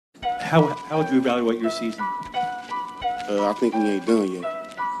How would you evaluate your season? I think we ain't done yet.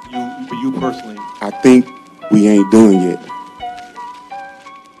 You personally. I think we ain't done yet.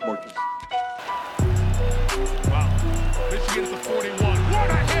 Marcus. Wow. Michigan at the 41. What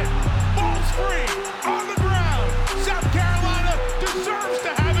a hit! Ball's free on the ground. South Carolina deserves to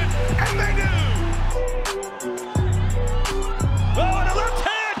have it, and they do. Oh, and a left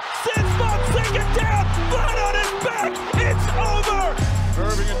hand. Sinsball take it down. Flat on his back. It's over.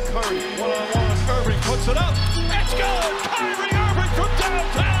 Irving and Curry one-on-one. Irving puts it up. It's good. Kyrie Irving from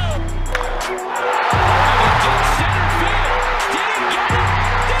downtown. Center field. Did he get it?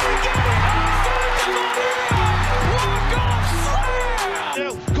 Did he get it? Walk-off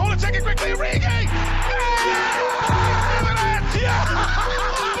slam. Call it, take it quickly. Origi.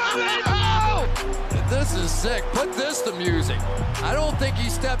 This is sick. Put this to music. I don't think he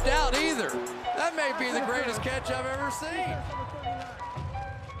stepped out either. That may be the greatest catch I've ever seen.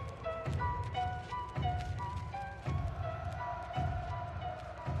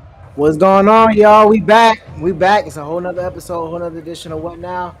 What's going on, y'all? We back. It's a whole nother episode, a whole nother edition of What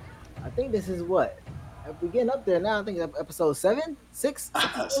Now. I think this is what? We getting up there now. I think it's episode 7, 6.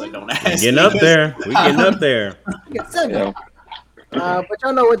 So don't ask. Getting up there. We getting up there. Seven. But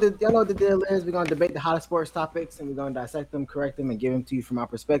y'all know what the deal is. We're gonna debate the hottest sports topics and we're gonna dissect them, correct them, and give them to you from our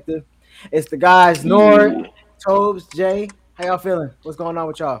perspective. It's the guys, Nord, Tobes, Jay. How y'all feeling? What's going on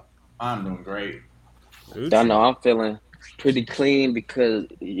with y'all? I'm doing great. Y'all know I'm feeling pretty clean because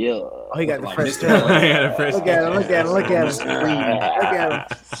Oh, he got the Like first Mr. turn. Look Look at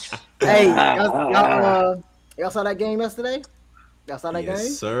him. Hey, y'all saw that game yesterday? Y'all saw that game?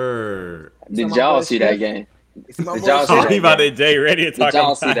 Yes, sir. did y'all see that game? See my Did boy y'all see Oh, that he about to game? Jay ready to talk Did y'all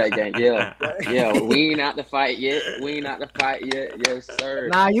about see that game? Yeah. We ain't out to fight yet. Yes, sir.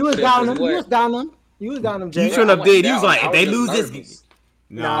 Nah, you was Clippers down them. what? You was down them, Jay. You shouldn't have did. He was like, I if they was lose just this game. nervous.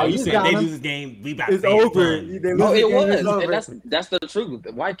 Nah, No, you you said got they him. lose this game, we about It's to fade over. fun. They No, lose it the game, was. it's over. And that's the truth.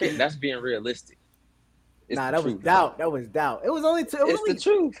 Why can't that's being realistic? It's Nah, the that was truth. doubt. It was only two. It's the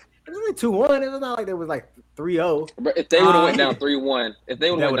truth. It was only 2-1. It was not like there was like 3-0. But if they would have went down 3-1, That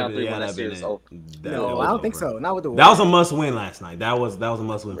went would've down been- 3-1, that that'd series been over. it. No, I don't think so. Not with the That was a Warriors. must win last night. That was a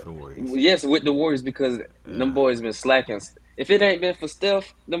must win for the Warriors. Yes, with the Warriors because them boys been slacking. If it ain't been for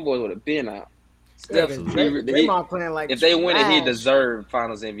Steph, them boys would have been out. Steph, Draymond playing like if they win it, he trash. deserved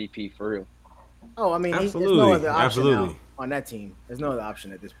Finals MVP for real. Oh, I mean, there's no Absolutely. other option Absolutely. now on that team. There's no other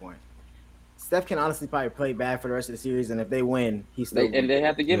option at this point. Steph can honestly probably play bad for the rest of the series, and if they win, he's still. And they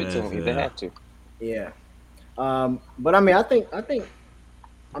have to give it to him. They have to. Yeah. But I mean,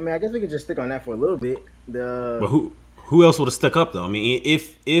 I guess we could just stick on that for a little bit. But who else would have stuck up though? I mean,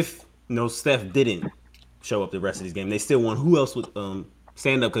 if Steph didn't show up the rest of this game, they still won. Who else would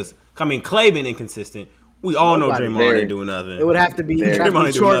stand up? Because I mean, Clay been inconsistent. We all know Nobody. Draymond ain't doing nothing. It would have to be Draymond ain't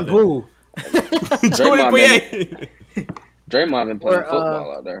doing Jordan nothing. Poole. Draymond been playing Or,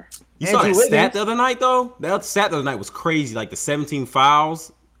 football out there. You saw that Andrew stat Wiggins. the other night though. That stat the other night was crazy. Like the 17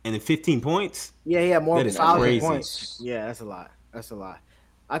 fouls and then 15 points. Yeah, he had more That is fouls than crazy. points. Yeah, that's a lot.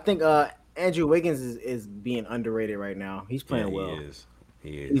 I think Andrew Wiggins is being underrated right now. He's playing well. He is.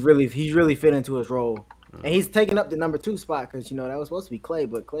 He's really fit into his role, and he's taking up the number 2 spot because that was supposed to be Clay,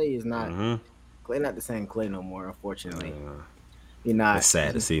 but Clay is not. Clay not the same Clay no more, unfortunately. You're not. That's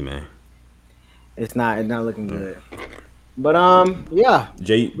sad to see, man. It's not looking good. But yeah.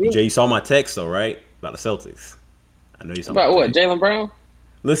 Jay, you saw my text though, right? About the Celtics. I know you saw. About what? Jaylen Brown?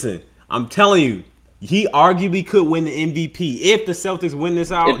 Listen, I'm telling you, he arguably could win the MVP if the Celtics win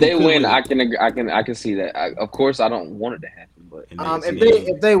this out. If they win, I can see that. Of course, I don't want it to happen, but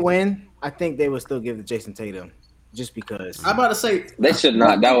if they win, I think they would still give it to Jason Tatum, just because. I'm about to say they should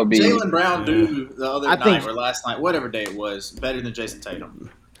not. That would be Jaylen Brown do the other I night think- or last night, whatever day it was, better than Jason Tatum.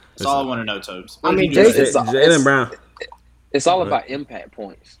 That's all I want to know, Tobes. I mean, Jaylen Brown. It's all about impact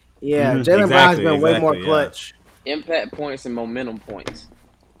points. Yeah, Jaylen Brown's been way more yeah. clutch. Impact points and momentum points.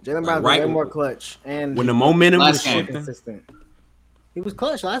 Jaylen Brown's Right. been way more clutch, and When the momentum was Last game. shifting. consistent. He was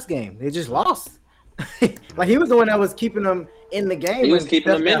clutch last game. They just lost. Like he was the one that was keeping them in the game. He was when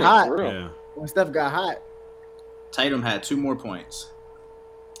keeping Steph them in got hot. it, for real. Yeah. When Steph got hot. Tatum had 2 more points,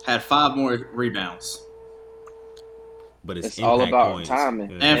 had 5 more rebounds, But it's all impact about points.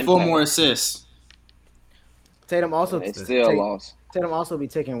 timing. Yeah. and 4 Impact. more assists. Tatum also They still lost. Tatum also be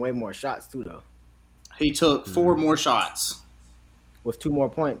taking way more shots too, though, He took 4 more shots with 2 more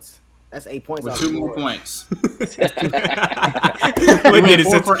points. That's 8 points. with off 2 the more board. points. Look at it,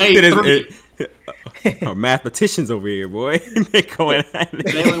 4 for 8. Our mathematicians over here, boy. They going at it.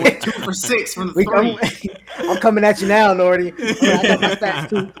 They only went 2 for 6 from the 3. I'm coming at you now, Nordy. I got my stats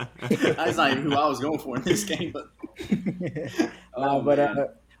too. That's not even who I was going for in this game, but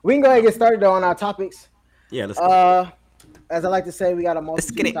But We can go ahead and get started though on our topics. Yeah, let's go. As I like to say, we got a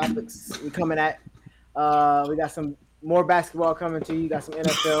multitude of topics we coming at. We got some more basketball coming to you. Got some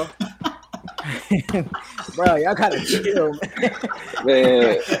NFL. Bro, y'all gotta chill,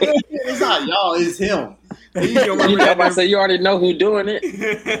 Man. It's not y'all, it's him. You already know who doing it.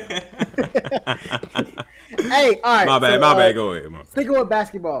 Hey, all right. My bad. Go ahead. Sticking with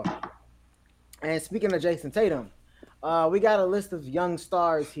basketball, and speaking of Jason Tatum, we got a list of young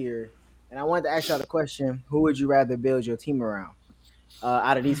stars here, and I wanted to ask y'all the question: who would you rather build your team around?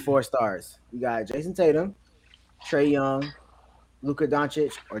 Out of these 4 stars, you got Jason Tatum, Trae Young, Luka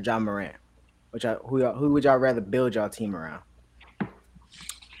Doncic, or John Morant. Who would y'all rather build y'all team around?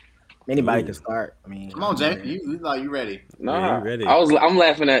 Anybody can start. I mean, come on, Jay. You ready? Nah, Yeah, you ready. I'm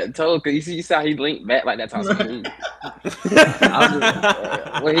laughing at Toad because you see how he blinked back like that's how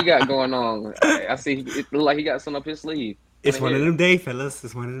what he got going on. I see it look like he got something up his sleeve. It's one of them days, fellas.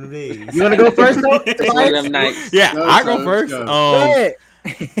 It's one of them days. You want to go first, though? It's one of them nights. Yeah, I Go, go first. Go ahead.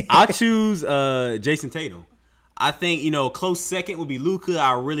 I'll choose Jason Tatum. I think, close second would be Luka.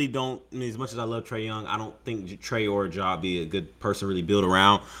 I really don't, as much as I love Trae Young, I don't think Trae or Ja be a good person to really build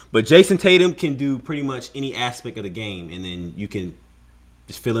around. But Jason Tatum can do pretty much any aspect of the game, and then you can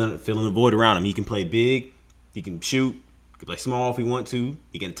just fill in the void around him. He can play big, he can shoot, he can play small if he want to,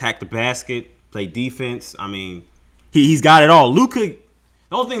 he can attack the basket, play defense. I mean, he's got it all. Luka, the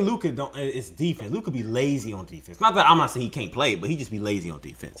only thing Luka don't is defense. Luka be lazy on defense. Not that I'm not saying he can't play, but he just be lazy on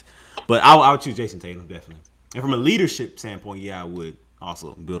defense. But I would choose Jason Tatum definitely. And from a leadership standpoint, yeah, I would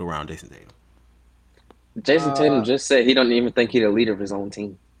also build around Jason Tatum. Jason Tatum just said he don't even think he's the leader of his own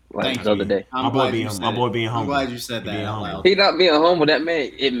team. Like the other day. My boy being humble. I'm glad you said that out loud. He not being humble. That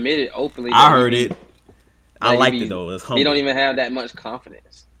man admitted openly. I heard it. I liked it though. It's humble. He don't even have that much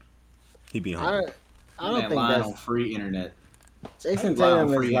confidence. He be humble. I don't think that's on free internet. Jason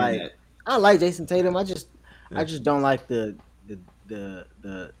Tatum is like. Internet. I like Jason Tatum. I just don't like the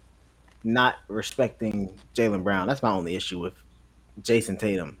not respecting Jaylen Brown. That's my only issue with Jason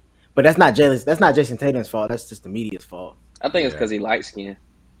Tatum. But that's not Jason Tatum's fault. That's just the media's fault. I think it's because he light skin.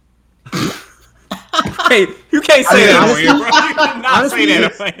 Hey, you can't say that on here, bro. You cannot say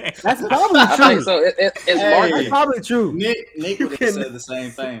that. That's probably true. I think so. It's marketing. That's probably true. Nick would have said the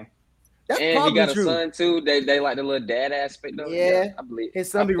same thing. That's and he got true. A son too. They like the little dad aspect of it. Yeah, I believe his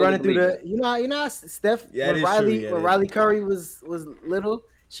son be running through the. You know, Steph. Yeah, when Riley Curry was little,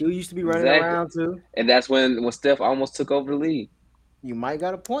 she used to be running around too. And that's when Steph almost took over the league. You might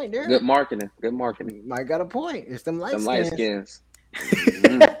got a point there. Good marketing. You might got a point. It's them light skins.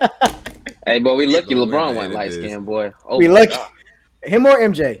 Hey, but we lucky LeBron went light skin, boy. Oh, we lucky. Him or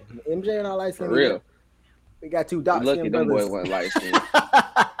MJ? MJ and all light skin. For real. We got 2 dark lucky skin them brothers. boy went light skin.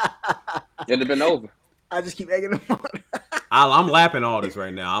 It'd have been over. I just keep egging them on. I'm lapping all this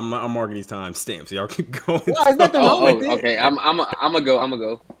right now. I'm marking these time stamps. Y'all keep going. Well, there's nothing wrong with it. Okay. I'm gonna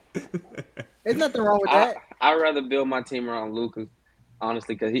go. There's nothing wrong with that. I'd rather build my team around Luka,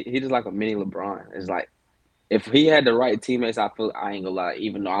 honestly, because he just like a mini LeBron. It's like if he had the right teammates, I ain't gonna lie.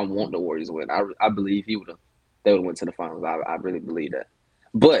 Even though I want the Warriors to win, I believe they would have went to the finals. I really believe that.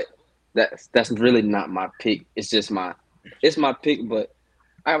 But that's really not my pick. It's my pick. But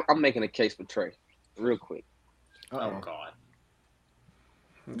I'm making a case for Trae, real quick. Oh God,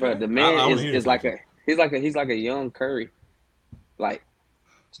 bro, the man is like he's like a young Curry, like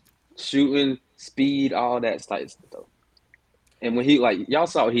shooting, speed, all that type of stuff. And when y'all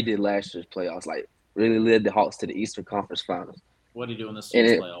saw what he did last year's playoffs, like really led the Hawks to the Eastern Conference Finals. What did he do in this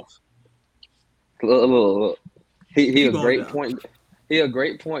year's playoffs? Look. He a great point. He a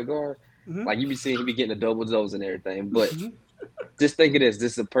great point guard. Mm-hmm. Like you be seeing, he be getting the double doubles and everything. But just think of this.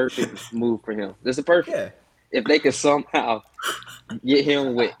 This is a perfect move for him. This is perfect. Yeah. If they could somehow get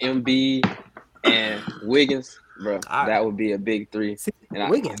him with Embiid and Wiggins, bro, that would be a big 3. And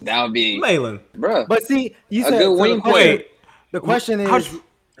Wiggins, that would be Leyland, bro. But see, you said a good wing point. The question is,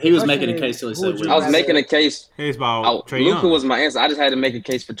 he was making a case till he said Wiggins. I was making a case. Here's about Trae Young. Luka was my answer. I just had to make a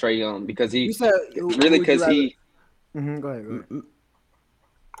case for Trae Young because he really because he. Go ahead.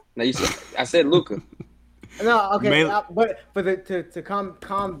 Now you said I said Luka. No, okay, but for to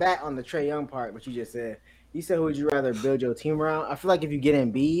combat on the Trae Young part, what you just said, you said who would you rather build your team around? I feel like if you get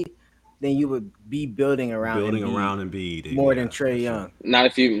Embiid, then you would be building around Embiid more than Trae Young. Not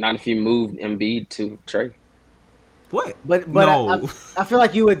if you moved Embiid to Trae. What? But no. I feel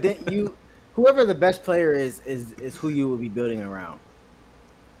like you would whoever the best player is who you would be building around.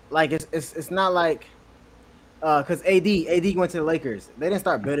 Like it's not like because AD went to the Lakers. They didn't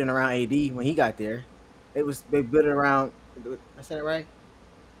start building around AD when he got there. They built it around. I said it right?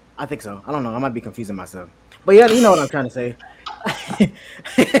 I think so. I don't know. I might be confusing myself. But yeah, you know what I'm trying to say.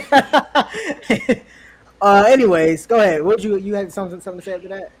 Anyways, go ahead. Would you had something to say after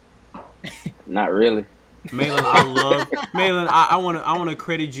that? Not really. Malin, I love Malin. I want to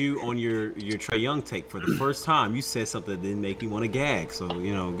credit you on your Trae Young take for the first time. You said something that didn't make me want to gag. So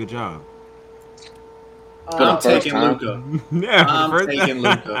good job. I'm taking time. Luka. Yeah, I'm taking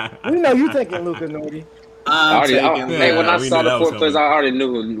Luka. We know you taking Luka, Nordy. I'm taking Luka. Hey, when I we saw knew that the was fourth place, I coming. already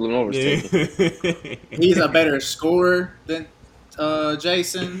knew who Lenore was taking. He's a better scorer than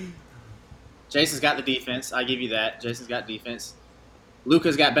Jason. Jason's got the defense. I give you that. Jason's got defense.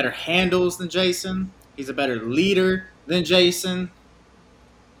 Luka's got better handles than Jason. He's a better leader than Jason.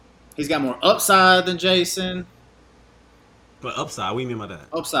 He's got more upside than Jason. But upside, what do you mean by that?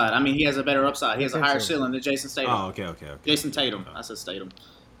 Upside. I mean, he has a better upside. He has a higher ceiling than Jason Tatum. Oh, okay. Jason Tatum. I said Tatum.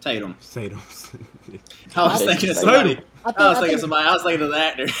 Tatum. Tatum. I was thinking of somebody. I was thinking of the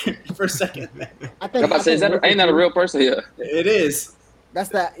actor for a second. I I'm think. about to say, ain't that a real person here? It is. That's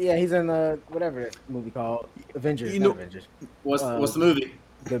that. Yeah, he's in whatever that movie called Avengers. Not Avengers. What's the movie?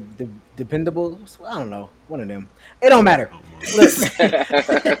 The Dependables. I don't know. One of them. It don't matter.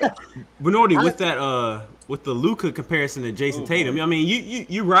 Minority with that with the Luka comparison to Jason Tatum. I mean,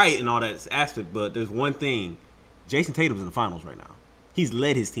 you're right in all that aspect, but there's one thing: Jason Tatum's in the finals right now. He's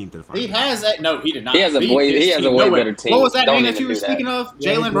led his team to the finals. He has that. No, he did not. He has a way better team. What was that Don't name that you even were do that. speaking of?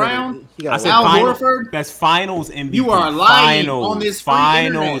 Yeah, Jalen he's Brown? good. He got I said Al finals. Horford? That's finals MVP. You are lying finals, on this free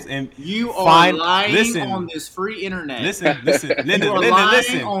finals internet. and You are lying listen, on this free internet. Listen, You are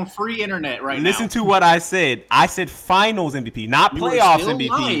lying on free internet right now. Listen to what I said. I said finals MVP, not You are playoffs still MVP.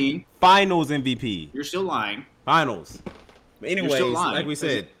 lying. Finals MVP. You're still lying. Finals. But anyways, still lying. like we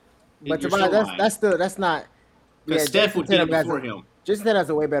said, But You're Tobias, still lying. that's not. Because Steph Jason would be Tatum has before a- him. Jason Tatum has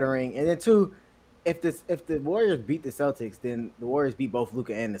a way better ring, and then two, if the Warriors beat the Celtics, then the Warriors beat both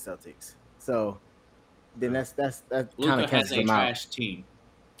Luka and the Celtics. So then that kind Luka of has cancels a them out. trash team.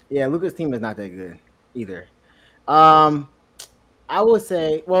 Yeah, Luka's team is not that good either. I would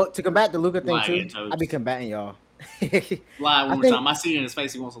say, well, to combat the Luka thing Lie too, again, Toads. I'd be combating y'all. Lie one more think- time. I see it in his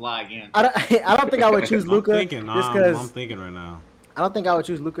face. He wants to lie again. I don't think I would choose Luka I'm thinking, just I'm because thinking right now. I don't think I would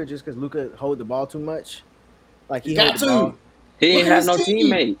choose Luka just because Luka hold the ball too much. Like he He's got hold the to. ball, He ain't Look at had his no team.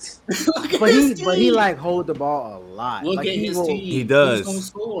 teammates. Look at but his he team. like hold the ball a lot. Look like at his team. He does. Who's gonna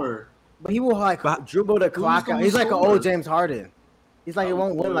score? But he will like But- dribble the clock out. gonna He's like an score? old James Harden. He's like it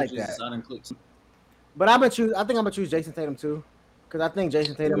won't win like Jesus, that. I done clicked. But I think I'm gonna choose Jason Tatum too, because I think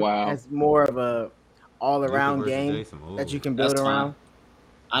Jason Tatum Wow. has more of a all around Luka versus game Jason. Ooh. that you can That's build fine. around.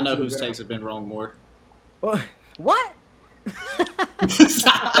 I know That's a whose good takes have been wrong more. What?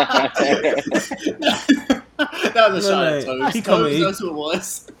 That was a shot at Look, Toast. he coming- Toast, that's who it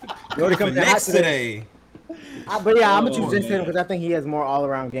was. You already come to Next hot today. But yeah, I'm gonna Oh, choose Jason Tatum man. because I think he has more all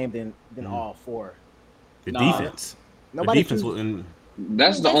around game than all four. The Nah. defense. Nobody the defense choose- will-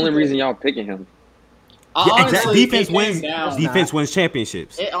 That's the only reason y'all picking him. Yeah, Honestly, defense it wins. came down- Defense wins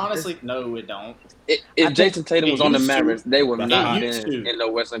championships. It honestly, no, it don't. If Jason Tatum was on the used to. Mavericks, they would It not used been to. in the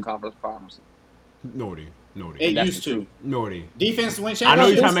Western Conference Finals. Nordy. It That's used to. Nordy. Defense win I know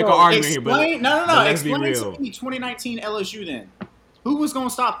you're trying championships. to make an argument here, but Explain, no. but let's be Explain real. to me 2019 LSU then. Who was gonna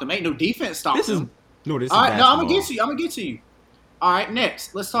stop them? Ain't no defense stop This is them. no. This is All right, no, I'm gonna basketball. get to you. All right,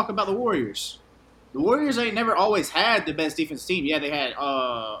 next, let's talk about the Warriors. The Warriors ain't never always had the best defense team. Yeah, they had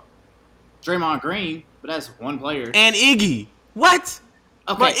Draymond Green, but that's one player. And Iggy. What?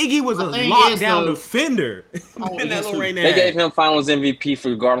 Okay, But Iggy was a the thing lockdown is, though- defender. Oh, In that yes, little rain They there. gave him Finals MVP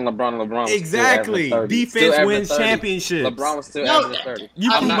for guarding LeBron. And LeBron was Exactly. still averaging 30. Defense Still averaging wins 30. championships. LeBron was still No, averaging 30.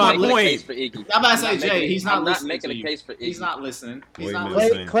 you I'm prove not my making a point. case for Iggy. I'm about to I'm say, not Jay, making- he's not I'm not listening making to a you. case for Iggy. He's not listening. He's Wait a not minute.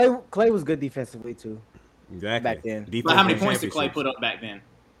 listening. Clay was good defensively too. Exactly. Back then. Defense But how many wins points did Clay championships. put up back then?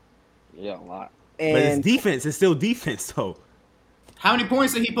 Yeah, a lot. But it's And defense. It's still defense, though. How many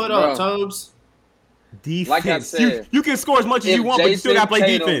points did he put up, Tobes? Defense. Like I said, you can score as much as if you want, but you still Jason got to play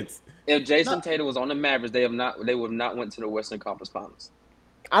Tatum- defense. If Jason No. Tatum was on the Mavericks, they would not went to the Western Conference Finals.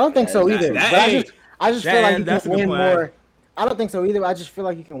 I don't think so either. that- But hey, I just feel like you that's a can good win point. more. I don't think so either. I just feel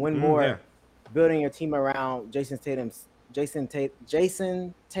like you can win more yeah. building your team around Jason Tatum's skill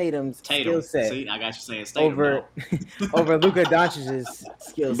set See, I got you saying Tatum over now. over Luka Doncic's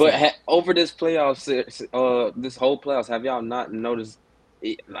skill But set. over this playoffs, this whole playoffs, have y'all not noticed?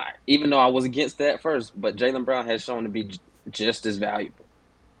 Like, even though I was against that first, but Jaylen Brown has shown to be just as valuable.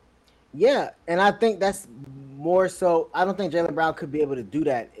 Yeah, and I think that's more so. I don't think Jaylen Brown could be able to do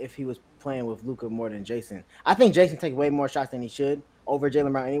that if he was playing with Luka more than Jason. I think Jason takes way more shots than he should over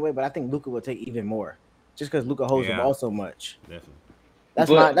Jaylen Brown anyway, but I think Luka will take even more just because Luka holds the Yeah. ball so much. Definitely.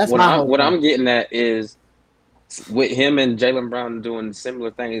 That's my whole what point. I'm getting at is with him and Jaylen Brown doing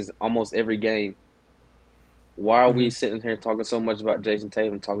similar things almost every game. why are we sitting here talking so much about Jason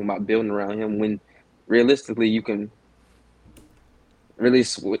Tatum, talking about building around him when realistically you can really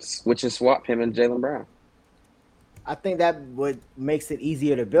switch and swap him and Jaylen Brown? I think that would makes it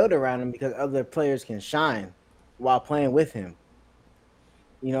easier to build around him because other players can shine while playing with him.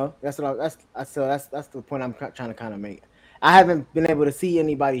 You know, that's what that's the point I'm trying to kind of make. I haven't been able to see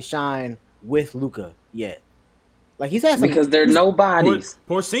anybody shine with Luka yet. Like he's had some Because they're nobodies.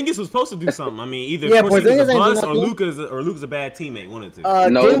 Porzingis was supposed to do something. I mean, either Yeah, Porzingis Porzingis a ain't bust do or nothing. Luka's a bad teammate. One of the two.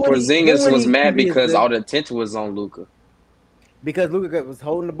 No, Dinwiddie Porzingis was mad is because good all the attention was on Luka. because Luka was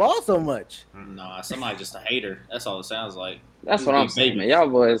holding the ball so much. Nah, somebody just a hater. That's all it sounds like. That's He's what a I'm big saying, baby. man. Y'all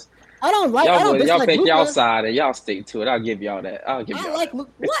boys, I don't y'all dislike pick Luka. y'all side and y'all stick to it. I'll give y'all that. I'll give I y'all like that.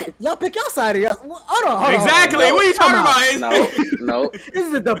 Luka. What? Y'all pick your side of y'all. Hold on. Exactly. no, What are you talking come about? No. This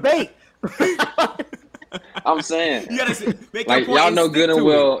is a debate. I'm saying, You gotta make like your point y'all know and good stick and to it.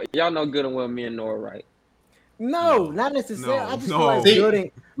 well. Y'all know good and well. Me and Noah, right? No, not necessarily. No, I just no. feel like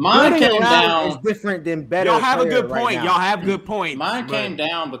See, mine building came around is down. different than better. Y'all have a player good right point. now. Y'all have good points. Mine but- came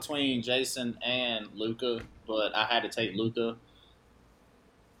down between Jason and Luka, but I had to take Luka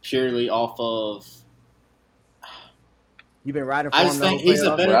purely off of. You've been riding for I him just the whole think he's a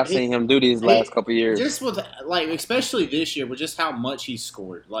playoffs? better. What I've seen him do these last couple years. Just with like, especially this year, with just how much he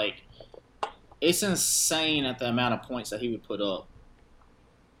scored. Like, it's insane at the amount of points that he would put up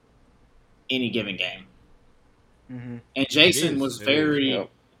any given game. Mm-hmm. And Jason is. was It very, Yep.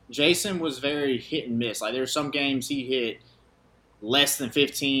 Jason was very hit and miss. Like, there's some games he hit less than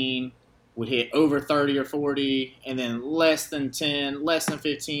 15, would hit over 30 or 40, and then less than 10, less than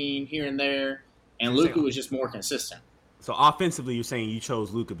 15 here and there. And Luka was just more consistent. So offensively, you're saying you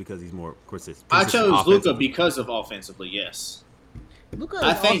chose Luka because he's more consistent. I chose Luka offensively. because of offensively, yes. Luka is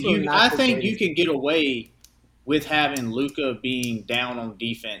I think also you. not I the think you greatest. can get away with having Luka being down on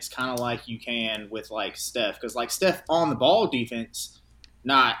defense, kind of like you can with like Steph, because like Steph on the ball defense,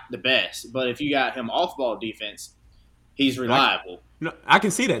 not the best, but if you got him off ball defense, he's reliable. No, I can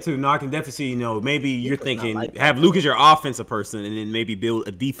see that too. No, I can definitely see. Maybe you're Luka's not thinking like that, have though. Luke as your offensive person, and then maybe build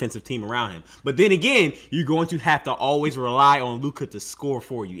a defensive team around him. But then again, you're going to have to always rely on Luka to score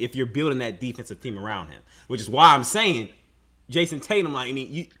for you if you're building that defensive team around him. Which is why I'm saying Jason Tatum,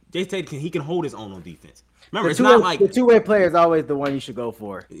 Jason Tatum he can hold his own on defense. Remember, it's not like the two-way player is always the one you should go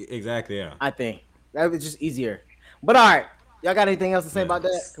for. exactly. Yeah. I think that was just easier. But all right, y'all got anything else to say about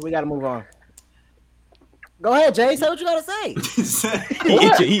that? 'Cause we got to move on. Go ahead, Jay. Say what you got to say.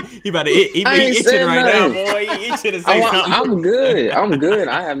 He about to he I ain't itching said right now, nothing. boy. He itching to say something. I'm good. I'm good.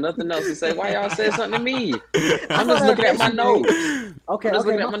 I have nothing else to say. Why y'all said something to me? I'm just looking at my notes. Okay, I'm just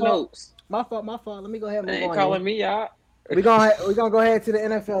looking at my notes. My fault. Let me go ahead and They move ain't on. calling me out. We're gonna go ahead to the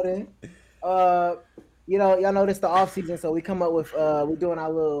NFL then. Y'all know this the off season, so we come up with we're doing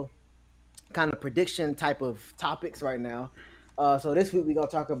our little kind of prediction type of topics right now. So this week we're gonna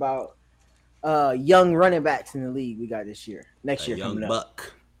talk about young running backs in the league we got this year, next year Young coming up.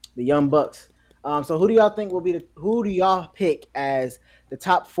 buck. The Young Bucks. So who do y'all think will be who do y'all pick as the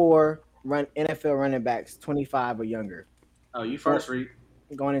top 4 NFL running backs 25 or younger? Oh, you first, Reed.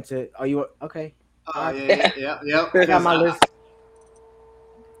 Going into you okay? Yeah. I got my list.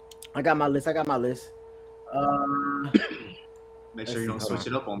 I got my list. Make sure you don't switch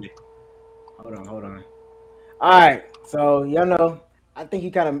it up on me. Hold on. All right. So y'all know, I think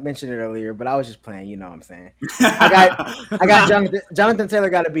you kind of mentioned it earlier, but I was just playing. You know what I'm saying? I got Jonathan Taylor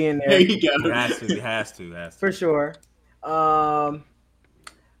got to be in There there you go. He has to. for sure. Let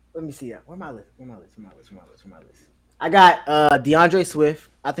me see. Where my list? I got DeAndre Swift.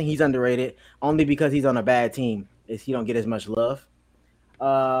 I think he's underrated only because he's on a bad team. He don't get as much love.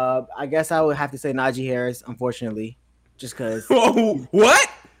 I guess I would have to say Najee Harris, unfortunately, just because. What?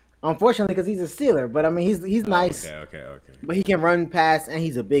 Unfortunately, because he's a Steeler, but I mean he's nice. Okay. But he can run past, and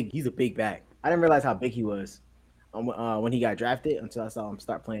he's a big back. I didn't realize how big he was when he got drafted until I saw him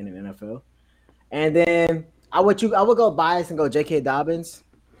start playing in the NFL. And then I would go bias and go J.K. Dobbins.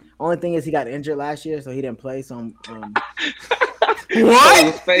 Only thing is he got injured last year, so he didn't play. So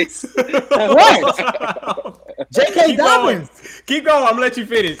What? Face. What? J.K. Dobbins. Keep going. I'm gonna let you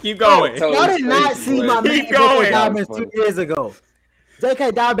finish. Keep going. Y'all did not see my man Keep J.K. going. Dobbins 2 years ago.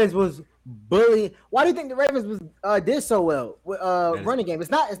 J.K. Dobbins was bullying. Why do you think the Ravens did so well with running game?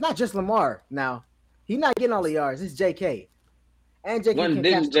 It's not just Lamar now. He's not getting all the yards. It's J.K. And J.K. When can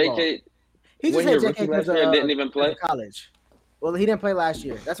didn't catch the ball. J.K. He just when said your J.K. rookie last comes year didn't even play? college. Well, he didn't play last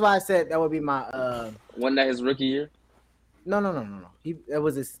year. That's why I said that would be my. Wasn't that his rookie year? No. That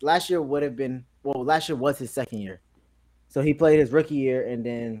was his last year. Would have been last year was his second year, so he played his rookie year and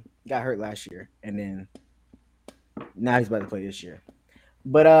then got hurt last year, and then now he's about to play this year.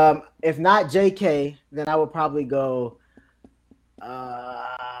 But if not JK, then I would probably go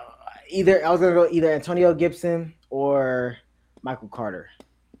either I was gonna go either Antonio Gibson or Michael Carter.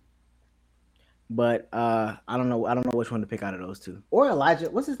 But I don't know. I don't know which one to pick out of those two. Or Elijah.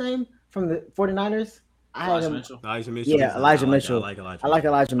 What's his name from the 49ers? I had Elijah him. Mitchell. Elijah Mitchell. Yeah, Elijah Mitchell. I like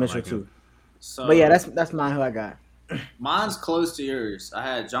Elijah Mitchell like him. too. So, But yeah, that's mine who I got. mine's close to yours. I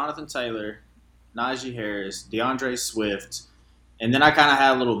had Jonathan Taylor, Najee Harris, DeAndre Swift, and then I kind of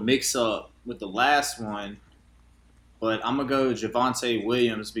had a little mix up with the last one. But I'm gonna go Javonte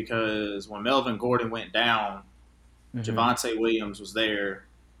Williams because when Melvin Gordon went down, Javonte Williams was there.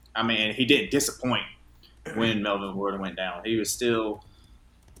 I mean, he didn't disappoint when Melvin Gordon went down. He was still.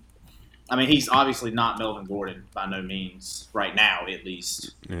 I mean, he's obviously not Melvin Gordon by no means right now, at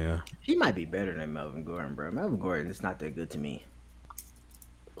least. Yeah. He might be better than Melvin Gordon, bro. Melvin Gordon is not that good to me.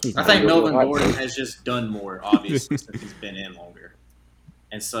 I think Melvin Gordon has just done more, obviously, since he's been in longer.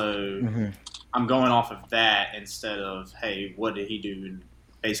 And so I'm going off of that instead of, hey, what did he do in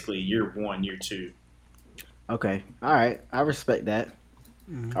basically year 1, year 2? Okay. All right. I respect that.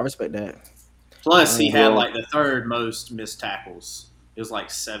 I respect that. Plus, he had like the third most missed tackles. It was like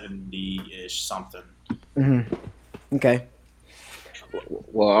 70-ish something. Okay.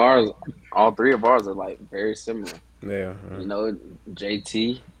 Well, all three of ours are like very similar. Yeah. You know,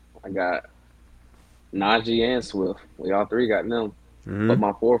 JT, I got Najee and Swift. We all three got them. But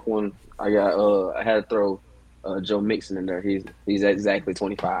my fourth one, I had to throw Joe Mixon in there. He's exactly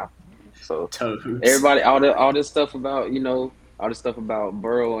 25. So everybody, all this stuff about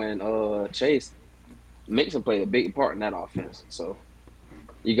Burrow and Chase, Mixon played a big part in that offense. So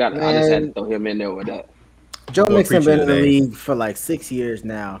I just had to throw him in there with that. Joe Mixon been in the league for like 6 years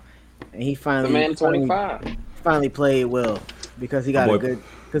now, and he finally 25. Finally played well because he got a good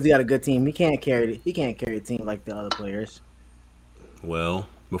team. He can't carry a team like the other players. Well,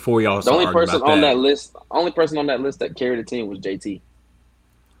 before y'all the start only person about on that list that carried the team was JT.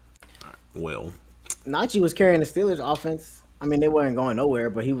 Well, Najee was carrying the Steelers offense. I mean, they weren't going nowhere,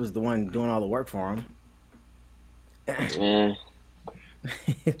 but he was the one doing all the work for them.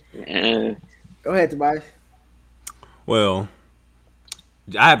 Go ahead, Tobias. Well,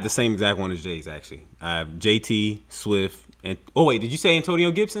 I have the same exact one as Jay's, actually. I have JT, Swift, and wait, did you say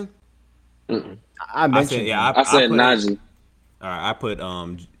Antonio Gibson? I mentioned. I said Najee. All right, I put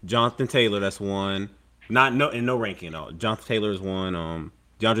Jonathan Taylor. That's one. No ranking at all. Jonathan Taylor is one.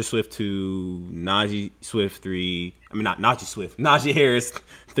 DeAndre Swift 2, Najee Swift 3. I mean, not Najee Swift. Najee Harris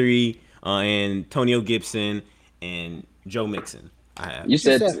 3, and Antonio Gibson and Joe Mixon. You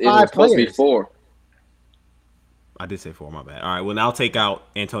said it was supposed to be 4. I did say 4. My bad. All right. Well, now I'll take out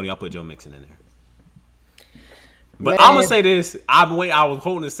Antonio. I'll put Joe Mixon in there. But I'm gonna say this. I was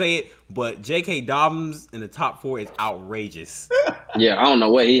hoping to say it, but J.K. Dobbins in the top 4 is outrageous. Yeah, I don't know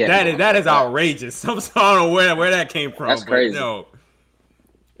what he had. That is outrageous. I don't know where that came from. That's crazy. No.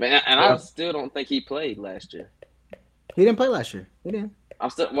 Man, and I still don't think he played last year. He didn't play last year. He didn't. I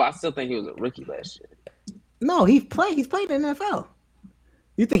still think he was a rookie last year. No, he's played in the NFL.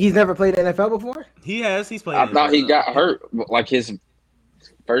 You think he's never played in the NFL before? He has. He's played. I thought he got hurt like his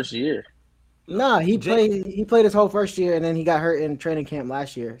first year. No, he played his whole first year, and then he got hurt in training camp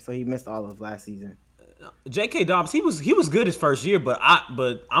last year, so he missed all of last season. J.K. Dobbins, he was good his first year, but I'm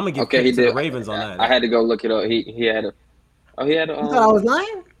gonna give credit to the Ravens on that. I had to go look it up. He had a. You thought I was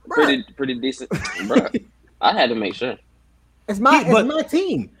lying? Pretty decent, bro. I had to make sure. It's my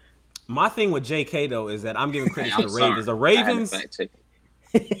team. My thing with J.K. though is that I'm giving credit to the Ravens. The Ravens.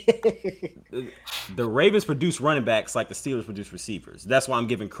 The Ravens produce running backs like the Steelers produce receivers. That's why I'm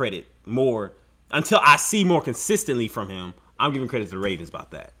giving credit more until I see more consistently from him. I'm giving credit to the Ravens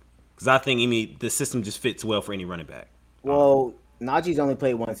about that because I think the system just fits well for any running back. Well, Najee's only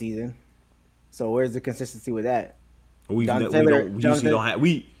played 1 season, so where's the consistency with that?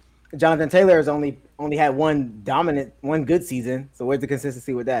 Jonathan Taylor has only had one good season, so where's the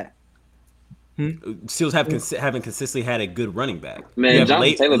consistency with that? Steelers haven't consistently had a good running back. Man,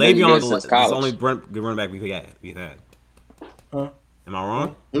 Jonathan Taylor Le'Veon since is the college. only good running back we've had. Huh? Am I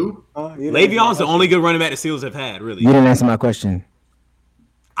wrong? Who? Le'Veon's the only good running back the Steelers have had, really. You didn't answer my question.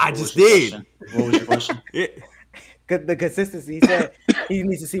 I just did. What was your question? The consistency. He said he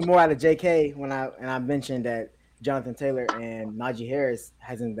needs to see more out of JK when I mentioned that Jonathan Taylor and Najee Harris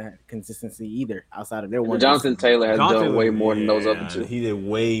hasn't that consistency either outside of their one. Jonathan Taylor has done way more than those other two. He did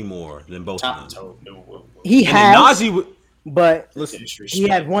way more than both of them. He has, Najee, but he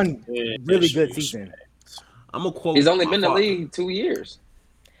had one really good season. I'm gonna quote. He's only been in the league 2 years.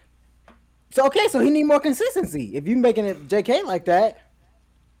 So he need more consistency. If you're making it JK like that,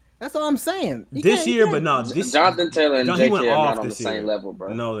 That's all I'm saying. This year, but no, this Jonathan Taylor and he went JK are off not on the this same year. level,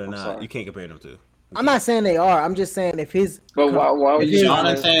 bro. No, they're I'm not. sorry. You can't compare them to. I'm not saying they are. I'm just saying if his. But why were you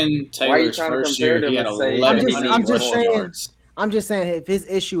Jonathan Taylor's trying to first compare year, them he had and say that 1,100 I'm just rushing saying. yards. I'm just saying if his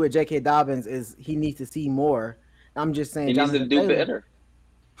issue with J.K. Dobbins is he needs to see more. I'm just saying He needs to Jonathan do Taylor. better.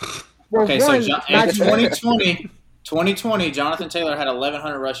 Well, Okay, one, so in 2020, Jonathan Taylor had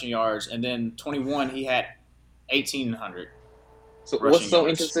 1,100 rushing yards, and then 21 he had 1,800. So rushing what's so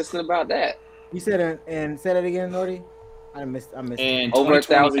yards. inconsistent about that? you said it and said it again, Nordy. I missed. In Over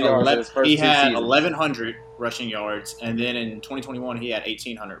 2020, 1,000 yards in his first he two had seasons. 1,100 rushing yards, and then in 2021 he had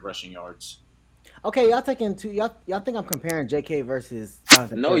 1,800 rushing yards. Okay, y'all taking two. Y'all think I'm comparing J.K. versus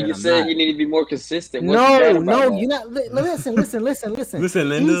Jonathan No, Taylor? you I'm said not. you need to be more consistent. What's bad No, about no, that? you're not. Listen. Listen,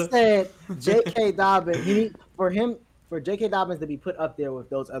 Linda. He said J.K. Dobbins. For J.K. Dobbins to be put up there with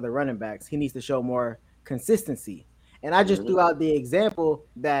those other running backs, he needs to show more consistency. And I just threw out the example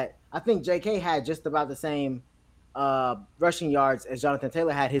that I think J.K. had just about the same rushing yards as Jonathan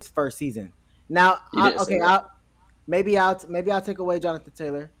Taylor had his first season. Now, maybe I'll take away Jonathan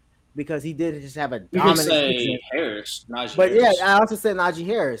Taylor because he did just have a You could dominant say season. Najee But Harris. yeah, I also said Najee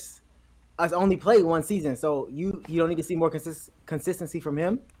Harris. I only played one season, so you don't need to see more consistency from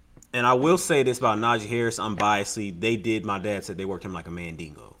him. And I will say this about Najee Harris, unbiasedly, my dad said they worked him like a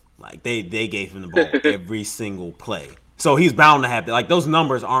mandingo. Like they gave him the ball every single play. So he's bound to have that. Like those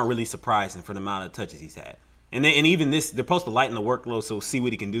numbers aren't really surprising for the amount of touches he's had. And even this, they're supposed to lighten the workload, so see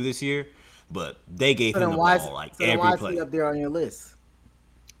what he can do this year. But they gave him the ball like every why is play. he up there on your list?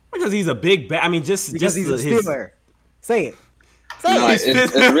 Because he's a big back. I mean, Because he's a Steeler. Say it. No, it's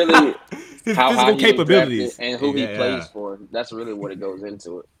really his how physical he capabilities was drafted and who he plays for. That's really what it goes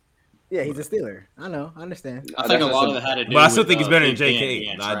into it. Yeah, he's a Steeler. I know. I understand. I think a lot of it had to do. But I still with, think he's better than Big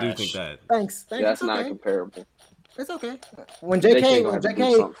JK. Ben I do trash. think that. Thanks. Yeah, that's it's not okay. comparable. It's okay. When JK JK gonna have to do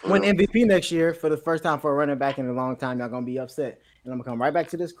something for win real. MVP next year for the first time for a running back in a long time, y'all gonna be upset. And I'm gonna come right back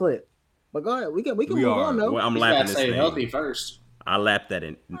to this clip. But go ahead. We can move on though. Well, I'm He's lapping got to this stay thing. healthy first. I lapped that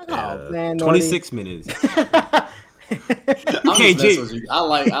in man, 26 minutes. I'm just messing with you. I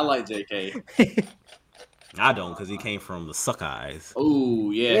like JK. I don't, because he came from the Suck Eyes.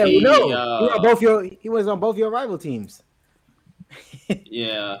 Oh yeah, Yeah, we know. He was on both your rival teams.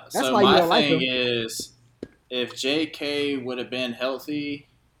 Yeah. That's So why you my don't like thing him. is, if JK would have been healthy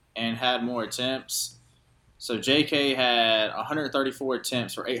and had more attempts, so JK had 134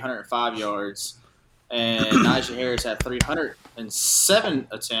 attempts for 805 yards, and Najee Harris had 307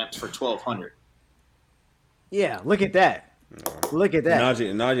 attempts for 1,200. Yeah, look at that. Look at that. Najee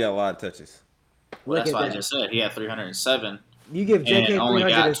had a lot of touches. Well, Look that's at what I that. just said. He had 307 You give JK and only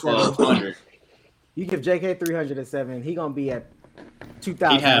got 307. 1,200. You give JK 307. He gonna be at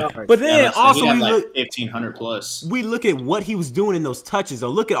 2,000 He'd have- yards. But then also he had we like look 1,500 plus. we look at what he was doing in those touches. Though,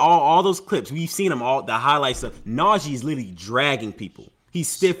 look at all those clips. We've seen them all. The highlights of Najee's literally dragging people. He's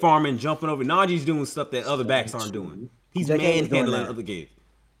stiff arming, jumping over. Najee's doing stuff that other backs aren't doing. He's JK was doing manhandling that. other games.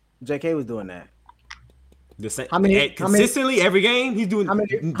 JK was doing that. The same, How many- consistently every game he's doing. how many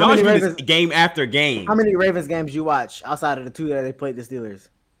Najee's doing this Ravens- game after game. How many Ravens games you watch outside of the two that they played the Steelers?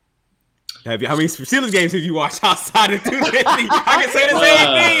 How many Steelers games have you watched outside of 250? I can say the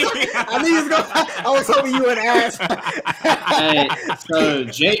same thing. I knew you was gonna. I was hoping you would ask. Hey, so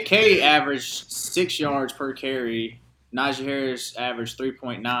JK averaged 6 yards per carry. Najee Harris averaged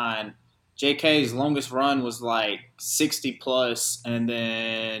 3.9. JK's longest run was like 60 plus, and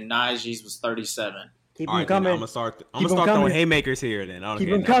then Najee's was 37. Keep All them right, then, coming. I'm gonna start Keep throwing 'em coming. haymakers here. Then I don't Keep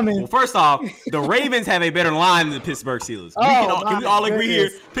care 'em now. coming. Well, first off, the Ravens have a better line than the Pittsburgh Steelers. Oh, Can we all my agree here?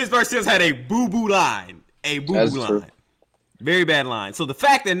 goodness. Pittsburgh Steelers had a boo-boo line, That's true. line, very bad line. So the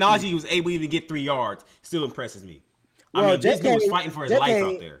fact that Najee was able to even get 3 yards still impresses me. I mean, this dude was fighting for his life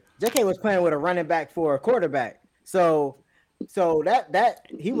out there. JK was playing with a running back for a quarterback, so that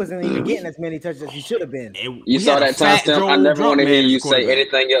he wasn't even getting as many touches as he should have been. You saw that timestamp. I never want to hear you say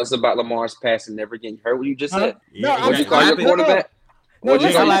anything else about Lamar's passing never again. You heard what you just said? No, What'd you call your quarterback? No, What'd you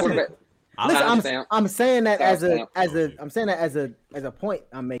listen, call your listen. quarterback? Listen, I'm saying that as Timestamp. a point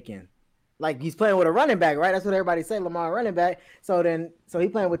I'm making. Like he's playing with a running back, right? That's what everybody say. Lamar running back. So he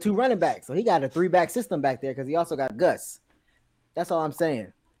playing with 2 running backs. So he got a 3-back system back there because he also got Gus. That's all I'm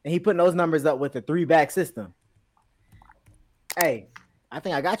saying. And he putting those numbers up with a 3-back system. Hey, I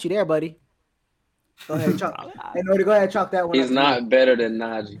think I got you there, buddy. Go ahead, chalk. Hey, Nordy, go ahead, chalk that one. He's up. not better than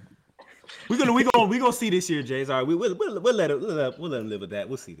Najee. We gonna see this year, Jays. All right, we'll let him live with that.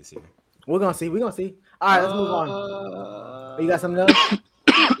 We'll see this year. We're gonna see. All right, let's move on. You got something else?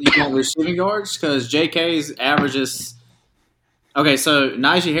 You want receiving yards? Because JK's averages Okay, so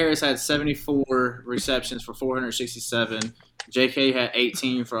Najee Harris had 74 receptions for 467. J.K. had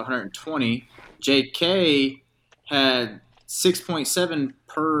 18 for 120. J.K. had 6.7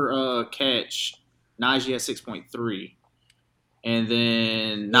 per catch. Najee had 6.3. And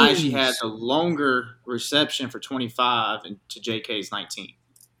then Najee had the longer reception for 25 and to J.K.'s 19.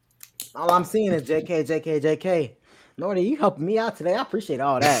 All I'm seeing is JK. Nordy, you helping me out today. I appreciate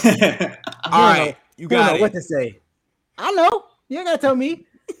all that. All right, you got know it. what to say. I know. You ain't got to tell me.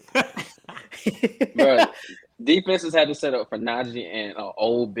 Bro, defenses had to set up for Najee and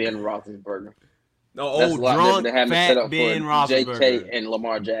old Ben Roethlisberger. No, That's old why drunk, they had to fat set up Ben for Roethlisberger, J.K. and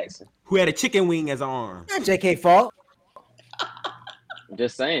Lamar Jackson. who had a chicken wing as an arm. Not JK fault.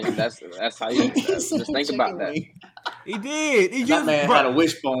 Just saying. That's how you just think about that. He did. He That just man had a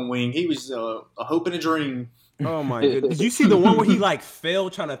wishbone wing. He was a hope and a dream. Oh my goodness! Did you see the one where he like fell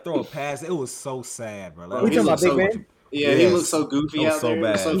trying to throw a pass? It was so sad, bro. We talking about Big Ben? Yeah, he looked so goofy out so there.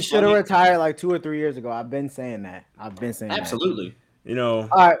 bad. So he should have retired like 2 or 3 years ago. I've been saying that. Absolutely. You know.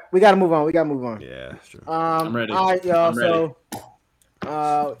 All right, we gotta move on. Yeah, that's true. I'm ready. All right, y'all. I'm ready.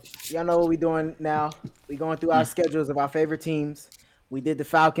 So, y'all know what we're doing now. We going through our schedules of our favorite teams. We did the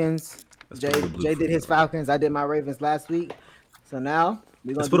Falcons. Jay did his Falcons. I did my Ravens last week. So now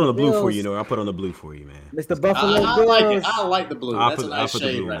we're gonna Let's put on the blue Bills. for you. I'll put on the blue for you, man. Mr. Buffalo I Bills. like it. I like the blue. I'll That's put a nice the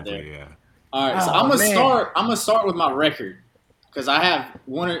shade blue right one there. for you. Yeah. All right, so I'm gonna start with my record because I have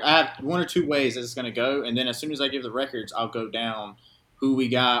one or two ways that it's gonna go, and then as soon as I give the records, I'll go down who we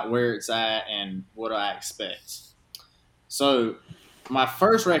got, where it's at, and what I expect. So my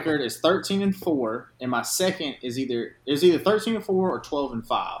first record is 13-4, and my second is either 13-4 or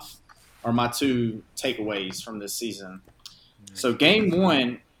 12-5, are my two takeaways from this season. So game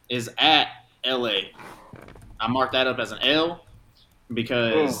 1 is at LA. I marked that up as an L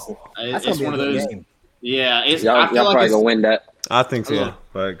because it's one of those. Game. Yeah, it's. Y'all I feel like probably it's, gonna win that. I think so. Yeah.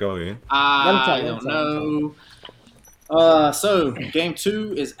 But go ahead. I don't know. So game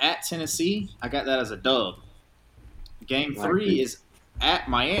 2 is at Tennessee. I got that as a dub. Game 3 is at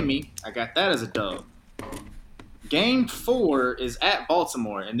Miami. I got that as a dub. Game 4 is at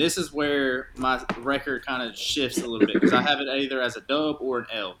Baltimore, and this is where my record kind of shifts a little bit because I have it either as a dub or an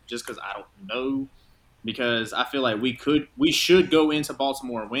L, just because I don't know. Because I feel like we should go into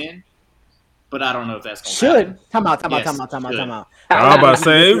Baltimore and win, but I don't know if that's going to happen. Time out. Yes, Time out. I'm about to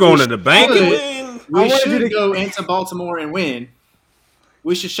say, you're going to the bank and win. We should go into Baltimore and win.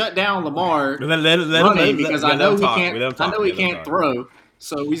 We should shut down Lamar running because I know he can't. I know he can't throw,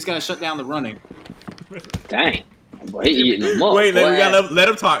 so we just got to shut down the running. Dang. Boy, he eating them up. Wait, boy. we gotta let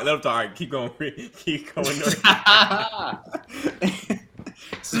him talk. Let him talk. All right, keep going. Keep going.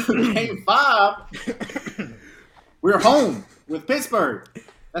 So game 5, we're home with Pittsburgh.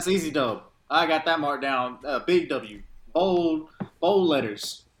 That's an easy dub. I got that marked down. Big W. Bold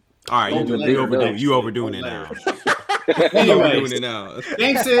letters. All right, you overdoing it now. Anyway, Overdoing it now.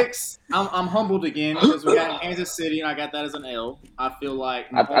 game 6, I'm humbled again because we got Kansas City and I got that as an L. I feel like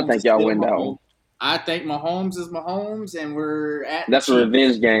I think y'all win that one. I think Mahomes is Mahomes, and we're at That's the a Chiefs,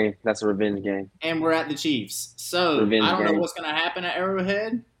 revenge game. That's a revenge game. and we're at the Chiefs. So Revenge I don't know game. what's going to happen at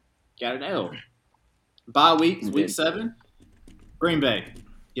Arrowhead. Got an L. Bye week, week 7. Green Bay,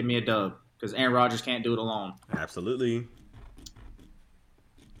 give me a dub because Aaron Rodgers can't do it alone. Absolutely.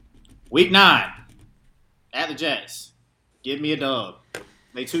 Week 9, at the Jets, give me a dub.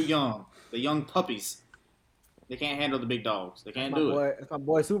 They too young. The young puppies. They can't handle the big dogs. They can't do it. That's my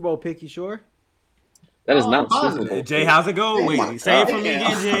boy Super Bowl pick. You sure? That is not positive. Super Bowl. Jay, how's it go? Oh my Wait, say it God. for me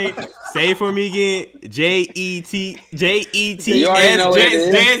again, Jay. Say it for me again. J-E-T-S. You already know what it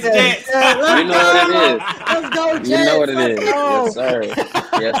is. Jets. You know what it is. Let's go, Jets. You know what it is. Let's go. Yes, sir.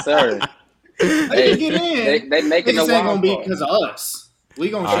 Yes, sir. They can get in. They making the This ain't wild gonna be card. because of us. We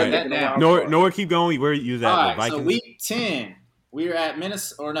gonna All shut right. that down. Nor keep going. Where you at? All The right, Vikings? so week 10, we're at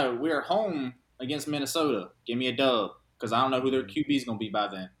we're home against Minnesota. Give me a dub because I don't know who their QB is gonna be by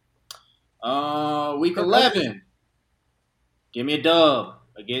then. Week 11, give me a dub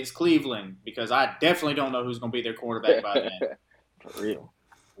against Cleveland because I definitely don't know who's gonna be their quarterback by then. For real.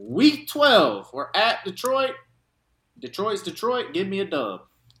 Week 12, we're at Detroit. Detroit. Give me a dub.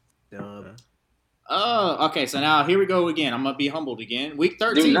 Okay, so now here we go again. I'm gonna be humbled again. Week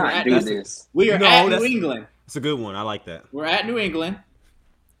 13, Do we're not at do this. We are No, at New that's- England. It's a good one. I like that. We're at New England.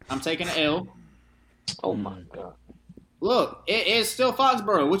 I'm taking an L. Oh my God. Look, it's still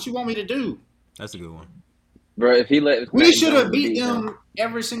Foxborough. What you want me to do? That's a good one. Bro, if he let We Mac should Jones have beat him. them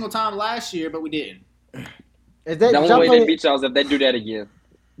every single time last year, but we didn't. Is that, The did, only y'all way they play, beat y'all is if they do that again.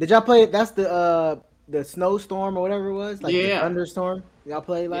 did y'all play? That's the snowstorm or whatever it was, like the Yeah. thunderstorm. Y'all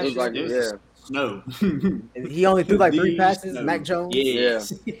played It last was year. like, It was yeah. No. He only threw like 3 Please, passes. no. Mac Jones.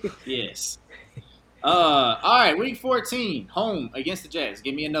 Yes. Yes. All right, week 14, home against the Jets.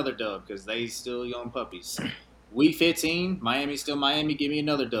 Give me another dub because they still young puppies. Week 15, Miami still Miami. Give me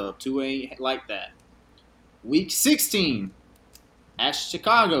another dub. 2 ain't like that. Week 16, at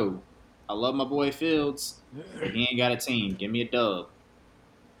Chicago. I love my boy Fields, but he ain't got a team. Give me a dub.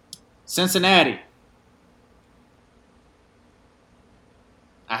 Cincinnati.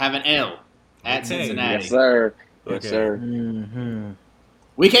 I have an L at Okay. Cincinnati. Yes, sir. Yes, Okay. sir. Mm-hmm.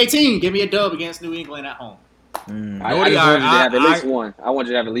 Week 18, give me a dub against New England at home. I just wanted you to have at least one. I want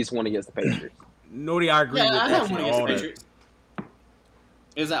you to have at least one against the Patriots. Nobody, I agree with I have one actually against all the that. Patriots.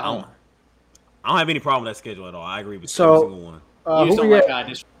 Is at I home. don't have any problem with that schedule at all. I agree with So- every single one. You just Who don't your, like how I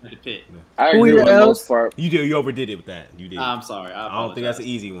disrespected the pit. I Who agree your with the L's? most part. You overdid it with that. You did. I'm sorry. I don't think that's an apologize.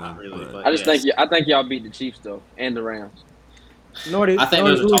 easy one. Not really, but- but I just yes. think y'all beat the Chiefs though and the Rams. Nordy, I think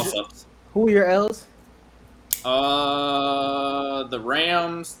Nordy, those are toss-ups. who are your L's? The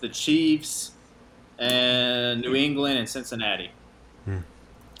Rams, the Chiefs, and New England and Cincinnati,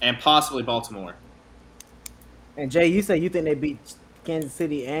 and possibly Baltimore. And Jay, you say you think they beat Kansas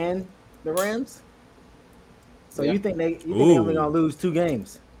City and the Rams? So Yeah. you think they Ooh. only gonna lose 2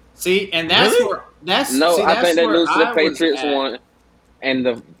 games? See, and that's Really? where that's No, see, I that's think they where lose to the I was Patriots at. one,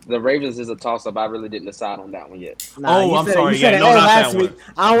 and the Ravens is a toss up. I really didn't decide on that one yet. Oh, you I'm said, sorry. You said Yeah, an no, L not last that week. one.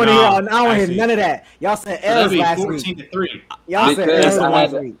 I don't want to No, hear. I don't want to actually- hear none of that. Y'all said So that'd L's be last week. 14-3. Y'all said Because L's I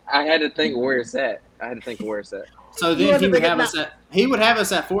last had week. I had to think where it's at. I had to think of where it's at. So You then wasn't he would thinking have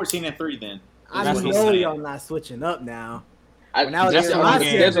us at 14-3 then. I That's what know he's saying. y'all not switching up now. I, When I was just in on my the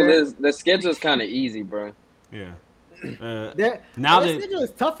schedule- schedule the schedule is kind of easy, bro. Yeah. Now Now the that schedule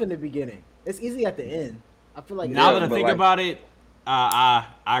is tough in the beginning. It's easy at the end. I feel like now Yeah, that I but think like- about it, I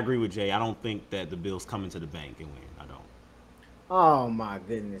agree with Jay. I don't think that the Bills come into the bank and win. I don't. Oh my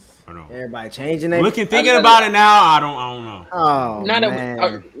goodness! I know. Everybody changing their. Thinking about it now, I don't know. Oh Not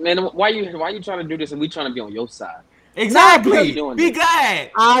man! man, why you trying to do this and we trying to be on your side? Exactly. Why you doing Be this?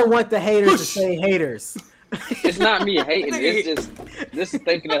 glad. I want the haters to Push. say haters. It's not me hating. It's just this is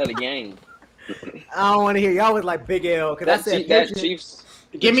thinking of the game. I don't want to hear y'all was like Big L because I That, said that Patriots. Chiefs.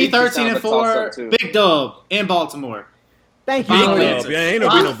 Give me the Chiefs sound a 13-4, toss-up, too. big dub in Baltimore. Thank you, Final Big Nordy. dub. answer. Yeah, ain't no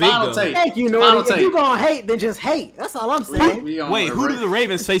be no big Final dub. take. Thank you, Final Nordy. If take. you gonna hate, then just hate. That's all I'm saying. We gonna Wait, who erase- did the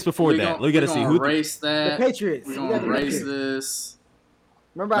Ravens face before that? We gotta see We're who. gonna erase The that. Patriots. We're You gonna got the erase Patriots. this.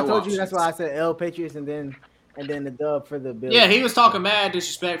 Remember, I No told you that's options. why I said L Patriots and then the dub for the Bills. Yeah, he was talking mad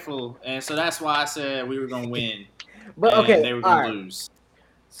disrespectful, and so that's why I said we were gonna win. But and okay, they were all gonna right. lose.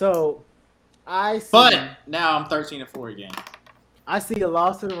 So I see. But now I'm 13-4 again. I see a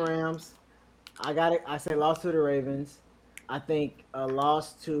loss to the Rams. I got it. I say loss to the Ravens. I think a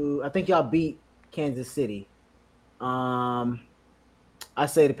loss to. I think y'all beat Kansas City. I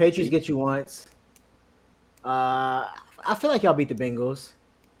say the Patriots get you once. I feel like y'all beat the Bengals.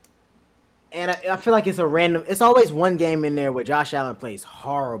 And I feel like it's a random. It's always one game in there where Josh Allen plays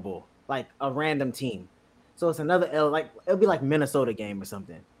horrible, like a random team. So it's another L. Like it'll be like Minnesota game or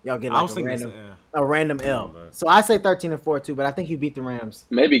something. Y'all get I like was thinking, a random L. but- So I say 13-4 too, but I think you beat the Rams.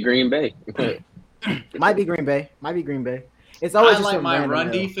 Maybe Green Bay. Might be Green Bay. It's always I just like a my random run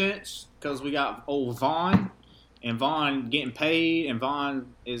L. defense because we got old Vaughn, and Vaughn getting paid, and Vaughn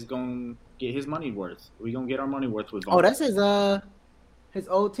is gonna get his money worth. We gonna get our money worth with Vaughn. Oh, that's his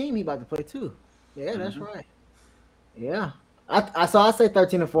old team he about to play too. Yeah, that's right. Yeah. I say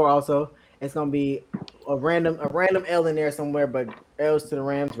 13-4 also. It's gonna be a random L in there somewhere, but L's to the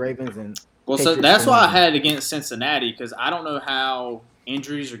Rams, Ravens, and Well, so Patriots that's to why I Rams. had it against Cincinnati because I don't know how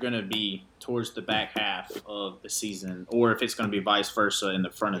injuries are going to be towards the back half of the season, or if it's going to be vice versa in the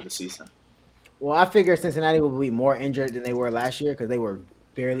front of the season. Well, I figure Cincinnati will be more injured than they were last year because they were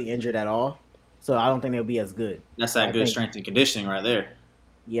barely injured at all. So I don't think they'll be as good. That's that I good think- strength and conditioning right there.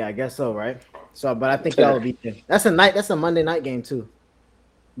 Yeah, I guess so, right? So, but I think y'all will beat them. That's a Monday night game too.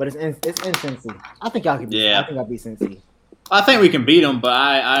 But it's in Cincy. I think y'all can beat. Yeah. I think I'll beat Cincy. I think we can beat them, but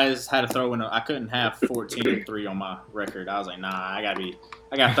I just had to throw in. I couldn't have 14-3 on my record. I was like, nah, I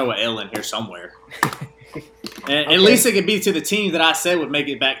gotta throw an L in here somewhere. And at least it could be to the team that I said would make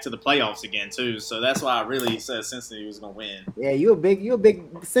it back to the playoffs again too. So that's why I really said Cincinnati was gonna win. Yeah, you a big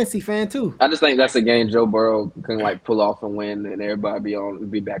Cincy fan too. I just think that's a game Joe Burrow can like pull off and win, and everybody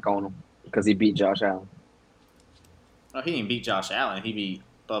be back on him because he beat Josh Allen. Oh, he didn't beat Josh Allen. He beat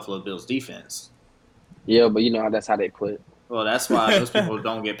Buffalo Bills defense. Yeah, but you know that's how they quit. Well, that's why those people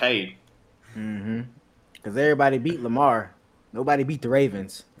don't get paid. Mm-hmm. Because everybody beat Lamar. Nobody beat the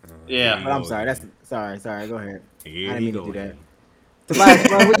Ravens. Yeah. But I'm sorry. Sorry. Go ahead. Here I didn't he mean to go do that. again. Tobias,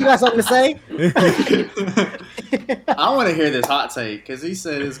 what you got something to say? I want to hear this hot take because he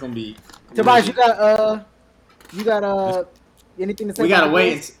said it's gonna be. Tobias, you got anything to say? We gotta about the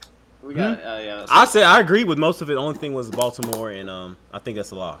wait. Bills? We got yeah. I said I agree with most of it. The only thing was Baltimore, and I think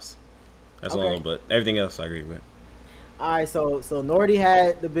that's a loss. That's Okay. all, but everything else I agree with. All right, so Nordy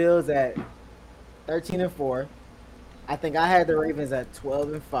had the Bills at 13-4. I think I had the Ravens at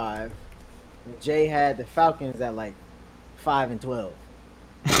 12-5. And Jay had the Falcons at like 5-12.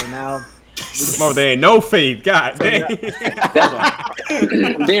 So now, Oh, there ain't no faith. God dang.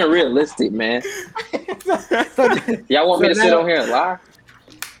 I'm being realistic, man. Y'all want me to sit on here and lie?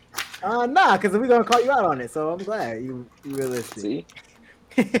 nah, because we're gonna call you out on it. So I'm glad you realistic.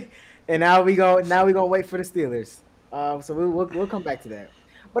 See? And now we gonna wait for the Steelers. So we'll come back to that.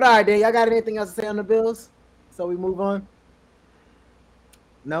 But all right, Dan, y'all got anything else to say on the Bills? So we move on.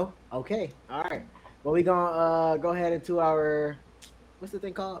 No? Okay. All right. Well, we gonna go ahead into our what's the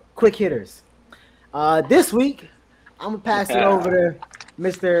thing called? Quick hitters. This week I'm gonna pass it over to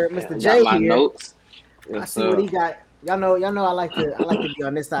Mr. J my here. notes. I Yes, see what he got. Y'all know I like to be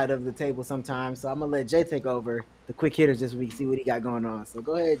on this side of the table sometimes. So I'm gonna let Jay take over the quick hitters this week. See what he got going on. So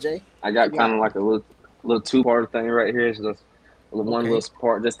go ahead, Jay. I got kind of like a little two-part thing right here. It's just one Okay. little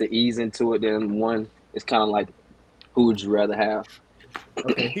part just to ease into it. Then one is kind of like, who would you rather have?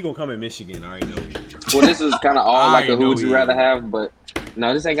 Okay. He gonna come in Michigan. I already know. Well, this is kind of all I like a know who would you he rather is. have, but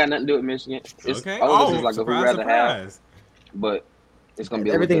no, this ain't got nothing to do with Michigan. It's, Okay. all of this is like surprise, a who rather have, surprise. but it's gonna be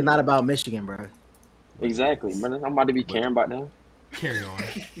a Everything's little not about Michigan, bro. different. Exactly, brother. I'm about to be caring about them. Carry on.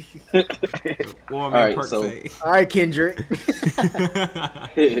 What All man right, Perk so- say? All right, Kendrick.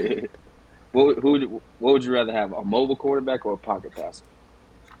 what would you rather have, a mobile quarterback or a pocket passer?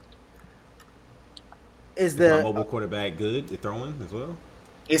 Is My the mobile quarterback good at throwing as well?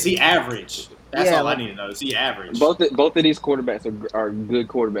 Is he average? That's Yeah, all like- I need to know. Is he average? Both of these quarterbacks are good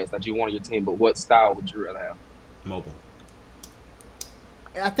quarterbacks that you want on your team, but what style would you rather have? Mobile.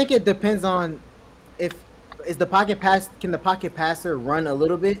 I think it depends on if is the pocket pass. Can the pocket passer run a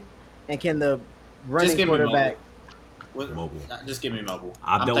little bit, and can the running give me quarterback? What- Mobile. Just give me mobile.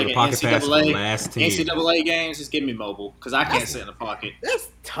 I've I'm dealt with a thinking pocket passer for the last 10 years. NCAA games, just give me mobile because I can't sit in the pocket. That's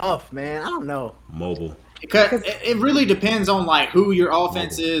tough, man. I don't know. Mobile. Because it really depends on like who your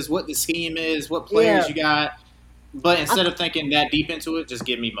offense is, what the scheme is, what players Yeah. you got. But instead of thinking that deep into it, just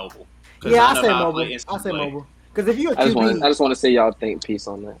give me mobile. 'Cause Yeah, I I know say how to mobile. play instant I say play. mobile. Because if you're a I just QB, want to see y'all think piece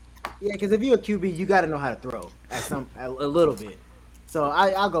on that. yeah, because if you're a QB, you got to know how to throw a little bit. So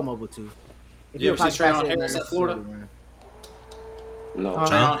I'll go mobile too. If You you're a ever see pocket Trae on passer, Harris then at Florida? that's run. No.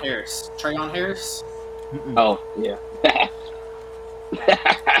 Uh-huh. Trae Harris. Trae Harris. Oh yeah.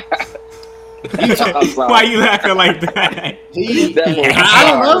 You talk- I'm sorry. Why you laughing like that? He, That was I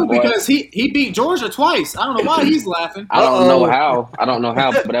don't know hard, boy. because he beat Georgia twice. I don't know why he's laughing. I don't know Uh-oh. how. I don't know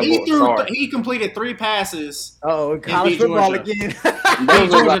how, but that He was sorry. he completed 3 passes. Oh, college beat football Georgia. again.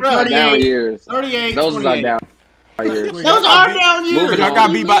 Those are like 38, down years. 38, Those are 28. like down years. Those are down years. Moving Y'all on.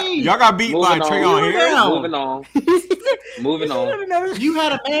 got beat by Moving Trae on on. Harris. down. Moving on. Moving on. You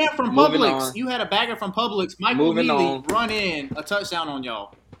had a man from Moving Publix. on. You had a bagger from Publix, Michael Moving Neely, on. run in a touchdown on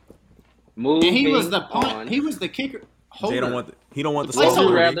y'all. Moving And he was the punt. on. He was the kicker. Holder. He don't want the What would smoke.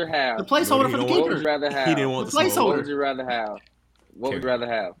 you placeholder. rather have? The placeholder No, for the he don't What would kicker. you rather have? He didn't want The the smoke. placeholder. What would you rather have? What would you rather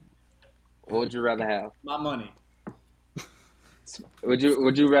have? What would you rather have? My money. Would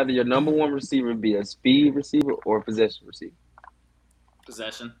you rather your number one receiver be a speed receiver or a possession receiver?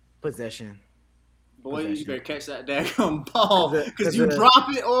 Possession. Possession. Boy, you Possession. better catch that daggone ball because 'Cause you a- drop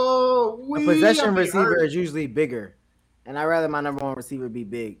it. Oh, A wee, possession I'll be receiver hurt. is usually bigger, and I'd rather my number one receiver be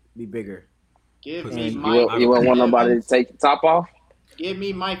bigger. Give You me You Mike. You wouldn't want nobody to Evans. take the top off? Give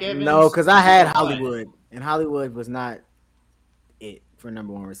me Mike Evans. No, because I had What? Hollywood, and Hollywood was not it for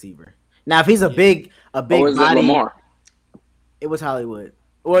number one receiver. Now, if he's a big Or is it body, Lamar? it was Hollywood.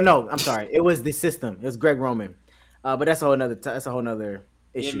 Well, no, I'm sorry, it was the system. It was Greg Roman, but that's a whole nother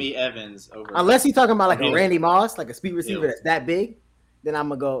issue. Give me Evans over. Unless he's talking about like a Hill. Randy Moss, like a speed receiver Hill. that's that big, then I'm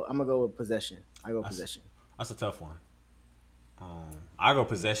gonna go with possession. I go possession. That's a tough one. I go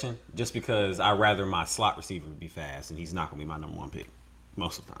possession just because I'd rather my slot receiver be fast, and he's not gonna be my number one pick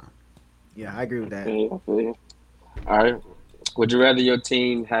most of the time. Yeah, I agree with that. Yeah, I feel you. All right. Would you rather your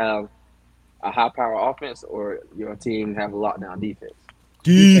team have a high power offense or your team have a lockdown defense?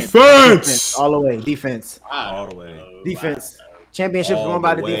 Defense all the way. Defense. All the way. Defense. Championships All won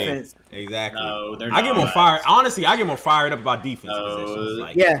by the the way. defense. Exactly. No, they're I get more not. fired. Honestly, I get more fired up about defense. No. possessions.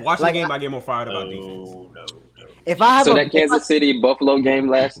 Like, Yeah, watching like the game, I get more fired about defense. No. If I have So a, that Kansas City Buffalo game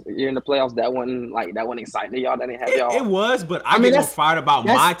last year in the playoffs, that wasn't exciting to y'all. That didn't have y'all. It was, but I, I mean, get more that's- fired about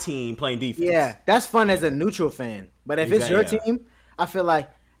that's- my team playing defense. yeah, that's fun as a neutral fan. But if it's your Exactly. team, I feel like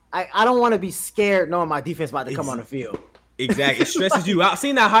I don't want to be scared knowing my defense about to come on the field. Exactly. It stresses you out.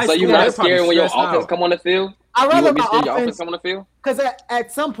 Seeing that high So school, you're not you're probably scared when your stressed offense out. come on the field? I You rather wouldn't be my scared your offense offense come on the field? because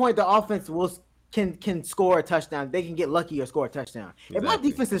at some point the offense can score a touchdown. They can get lucky or score a touchdown. If my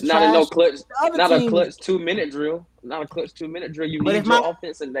Exactly. defense is Not trash, in no clutch. the other Not a teams- clutch 2-minute drill. Not a clutch 2-minute drill. You But need if your my-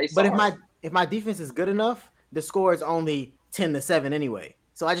 offense, and they. But sorry. if my defense is good enough, the score is only 10-7 anyway.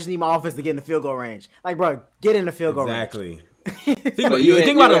 So I just need my offense to get in the field goal range. Like, bro, get in the field goal range. Exactly. So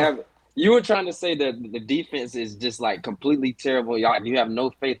you were trying to say that the defense is just like completely terrible. Y'all, you have no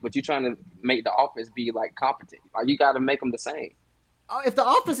faith, but you're trying to make the offense be like competent. Like you got to make them the same. If the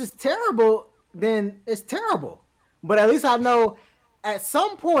offense is terrible, then it's terrible. But at least I know at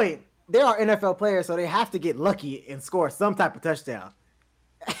some point there are NFL players, so they have to get lucky and score some type of touchdown.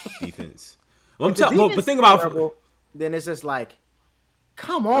 Defense. Well, If the but defense think is about terrible, then it's just like,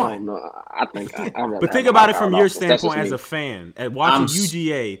 come Oh on. no, I think. But think about it from your standpoint as a fan. At watching I'm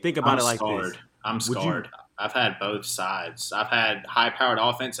UGA, think about I'm it like scarred. this. I'm Would you- scarred. I've had both sides. I've had high-powered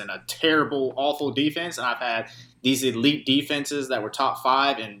offense and a terrible, awful defense, and I've had these elite defenses that were top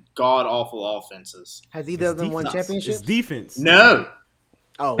 5 and god-awful offenses. Has either of them won It's championships? defense. No,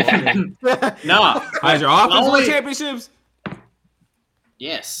 Oh, well, no. Has your offense won Only- championships?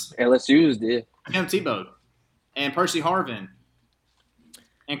 Yes, LSU's did. Tim Tebow and Percy Harvin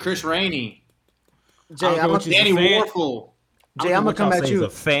and Chris Rainey, Jay, I'll go I'm with you. gonna Danny fan. Warfel, come at you.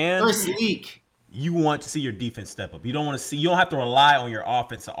 As a fan, Chris Leak. you want to see your defense step up. You don't want to see. You don't have to rely on your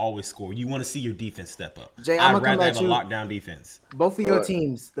offense to always score. You want to see your defense step up. Jay, I'm I'd gonna come rather at have a you. lockdown defense. Both of your What?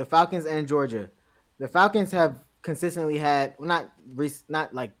 teams, the Falcons and Georgia, the Falcons have consistently had not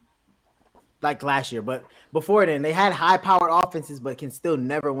like last year, but before then they had high-powered offenses, but can still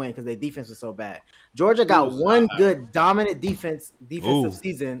never win because their defense was so bad. Georgia got Ooh, one wow. good dominant defensive Ooh.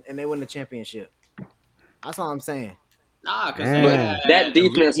 season, and they win the championship. That's all I'm saying. Nah, because Man. That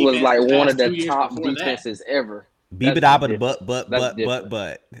defense was like one of the top defenses. defenses ever. Beebadabba, That's but.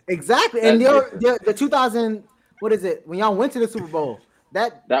 different. Exactly, and That's the 2000, what is it? When y'all went to the Super Bowl,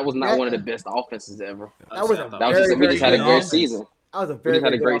 that That was not That- one of the best offenses ever. that was a That was very, just we very just had a good great offense. season. That was a We very, just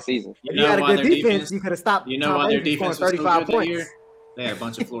had a very good great offense. season. If you had a why good their defense, you could have stopped. You know Tom why their Brady from defense was scoring so 35 good that points. year? They had a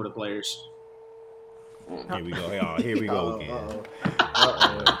bunch of Florida players. Here we go. Oh, here we go again.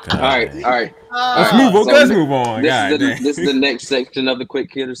 All right. Let's All move on. so Let's move on. God This is dang. the next section of the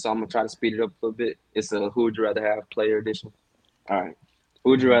quick hitters, so I'm gonna try to speed it up a little bit. It's a who would you rather have player edition. All right, who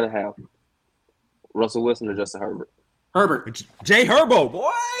would you rather have, Russell Wilson or Justin Herbert? Herbert. Jay Herbo,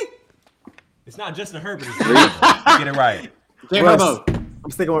 boy. It's not Justin Herbert. It's Jay Herbo. Get it right. Jay Russ. Herbo.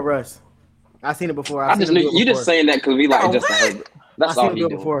 I'm sticking with Russ. I've seen it before. I just knew you just saying that because we like Oh, Justin what? Herbert. I've That's seen all him he do it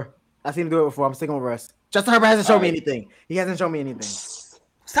doing. before. I've seen him do it before. I'm sticking with Russ. Justin Herbert hasn't shown All me right. anything. He hasn't shown me anything.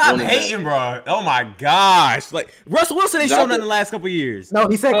 Stop Running hating, bro. Oh my gosh. Like Russell Wilson ain't shown that in the last couple of years. No,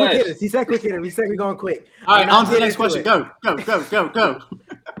 he said quick Hush. hitters. He said quick hitters. He said we're going quick. All right, We're not on to the getting next question. into it. Go.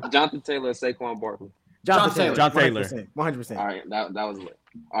 Jonathan Taylor or Saquon Barkley? Jonathan Taylor. John Taylor. 100%. All right, that was lit.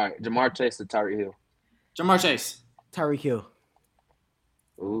 All right, Jamar Chase or Tyreek Hill? Jamar Chase. Tyreek Hill.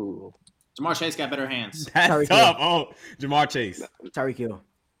 Ooh, Jamar Chase got better hands. That's Tyreek tough. Oh, Jamar Chase. Tyreek Hill.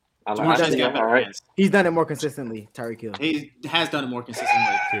 I Jamar like Chase that. got All better right. hands. He's done it more consistently. Tyreek Hill. He has done it more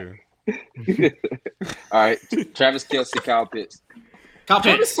consistently. True. All right, Travis Kelce, Kyle Pitts. Kyle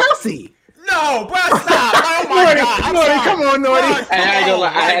Travis Pitts. Kelsey. No, bro, stop. Oh my God. I'm Nordy, sorry. come on, Nordy. Bro, Hey, I ain't gonna lie.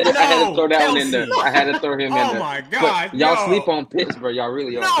 I had to no, throw that one in there. Kelsey. I had to throw him in Oh there. my But God, y'all no. sleep on Pitts, bro. Y'all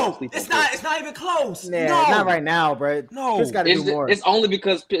really are. Y'all No, sleep it's on not. Pitts. It's not even close. Nah, no, not right now, bro. No. Just got to do more. It's only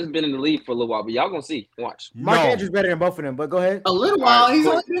because Pitts been in the league for a little while, but y'all gonna see. Watch. Mark No. Andrews better than both of them, but go ahead. A little All while. right, He's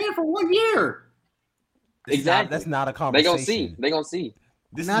quick. only been here for 1 year. Exactly. That's not a They conversation. gonna see. They gonna see.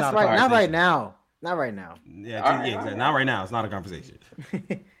 This is Not not a right. Not conversation. right now. Not right now. Yeah, All right, exactly. Not right now. It's not a conversation.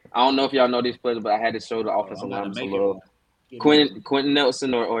 I don't know if y'all know these players, but I had to show the offensive I'm about to linemen a make little. it. Quentin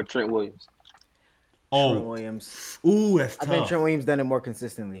Nelson or Trent Williams. Trent Oh, Williams. ooh, that's I tough. think Trent Williams done it more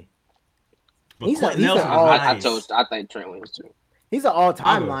consistently. But he's a- Quentin he's a Nelson is all- nice. I think Trent Williams too. He's an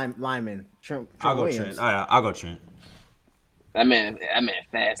all-time I'll go. lineman. Trent I'll go Williams. Trent. I'll go Trent. That man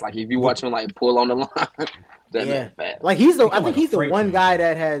fast. Like if you watch him like pull on the line, that Yeah. man fast. Like he's the. I Like think a he's the freight one train. guy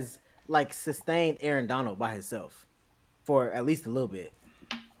that has like sustained Aaron Donald by himself for at least a little bit.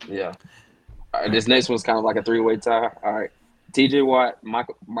 Yeah. All right, this next one's kind of like a three-way tie. All right, T.J. Watt,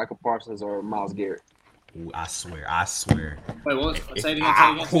 Michael Parsons, or Myles Garrett. Ooh, I swear. Wait, what? Say it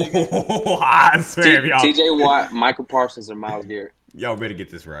again. Say it again. I swear, y'all. T.J. Watt, Michael Parsons, or Myles Garrett. Y'all better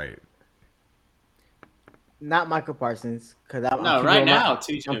get this right. Not Michael Parsons because I'm No, keeping right with my- now,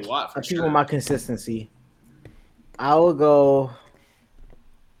 T.J. I'm Watt for keeping sure. with my consistency. I will go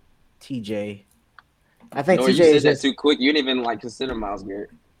TJ. I think No, you TJ said is that just. too quick. You didn't even like consider Miles Garrett.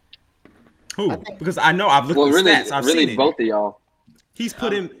 Who? Because I know I've looked Well, at really, stats. I've really, seen both it. of y'all. He's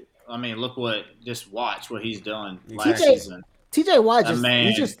put him. I mean, just watch what he's done last Exactly. season. TJ Watt That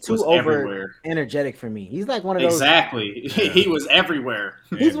he's just too was over everywhere. energetic for me. He's like one of those. Exactly. He was everywhere.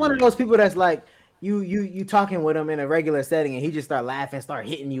 He's one of those people that's like you talking with him in a regular setting and he just start laughing, start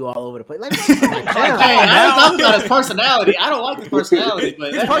hitting you all over the place. Like, Hey, I ain't talking about his personality. I don't like his personality,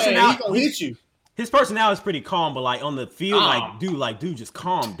 but His that personality- man, he gonna hit you. His personality is pretty calm, but like on the field, dude, just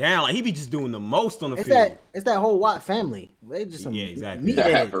calm down. Like he be just doing the most on the field. It's that whole Watt family. They just some exactly.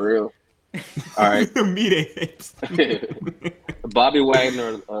 Yeah, for real. All right. Meatheads. Bobby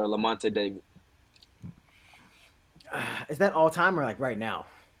Wagner or Lamonte David? Is that all time or like right now?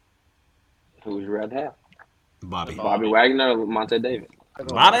 Who would you rather have? Bobby Wagner or Lamonte David?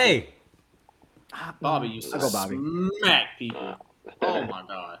 Bobby used to smack people. Oh my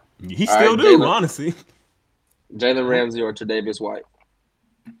god. He still do, Jalen, honestly. Jalen Ramsey or Tre'Davious White?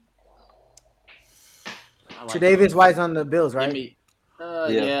 Tre'Davious White's on the Bills, right?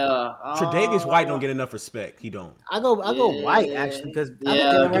 Yeah. Tre'Davious White don't get enough respect. He don't. I go White actually because I think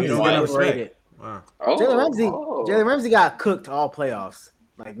Yeah, Jalen Ramsey's overrated. Wow. Jalen Ramsey got cooked all playoffs.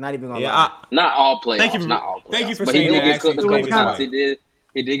 Like not even gonna lie. Not all playoffs. Thank you for but saying he did that. get cooked a couple times. White.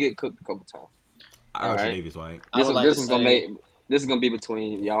 He did get cooked a couple times. All right. Tre'Davious White. This is gonna be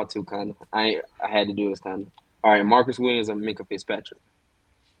between y'all two, kind of. I had to do this kind of. All right, Marcus Williams and Minka Fitzpatrick.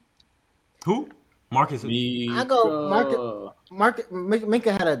 Who? Marcus. I go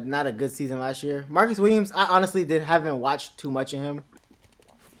Minka had not a good season last year. Marcus Williams, I honestly haven't watched too much of him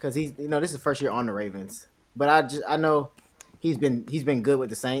because he's this is his first year on the Ravens. But I know he's been good with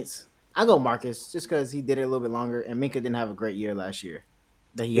the Saints. I go Marcus just because he did it a little bit longer, and Minka didn't have a great year last year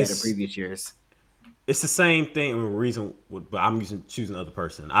that he had in previous years. It's the same thing. But I'm choosing the other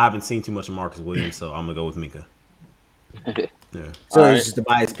person. I haven't seen too much of Marcus Williams, so I'm gonna go with Minka. Yeah. So it's just a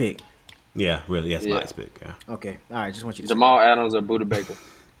biased pick. Yeah, really. That's biased pick. Yeah. Okay. All right. Just want you to Jamal Adams or Buda Baker.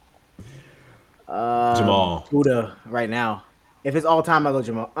 Jamal. Buda right now. If it's all time, I go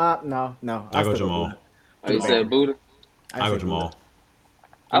Jamal. No. I go Jamal. Oh, you said Buda? I go Jamal.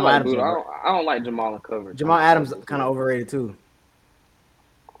 I like Buda. I don't like Jamal in coverage. Jamal Adams kind of overrated too.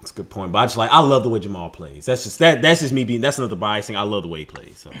 That's a good point. But I love the way Jamal plays. That's just me being. That's another bias thing. I love the way he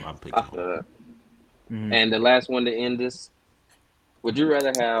plays. So I'm picking Jamal. And the last one to end this. Would you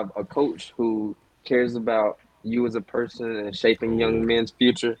rather have a coach who cares about you as a person and shaping young men's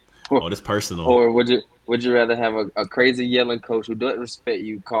future? That's personal. Or would you rather have a crazy yelling coach who doesn't respect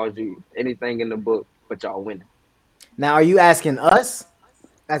you, calls you anything in the book, but y'all winning? Now, are you asking us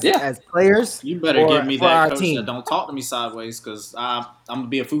as players? You better give me that coach that don't talk to me sideways because I'm gonna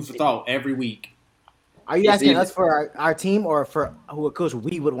be a food for thought every week. Are you asking us for our team or for who a coach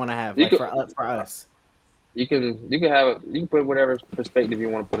we would want to have for us? You can put whatever perspective you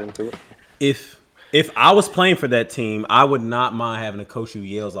want to put into it. If I was playing for that team, I would not mind having a coach who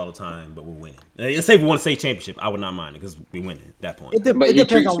yells all the time, but we're winning. Let's say we want to say championship, I would not mind it because we're winning at that point. But he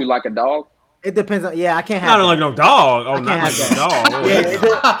treats you like a dog? It depends on. Yeah, I can't have. Not like no dog. Oh, not like no dog.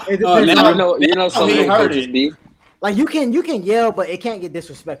 It depends on. You know, some little coaches be like you can yell, but it can't get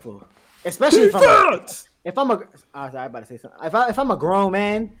disrespectful, especially if I'm a. Sorry, I'm about to say something. If I'm a grown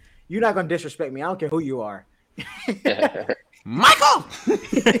man, you're not gonna disrespect me. I don't care who you are. Michael.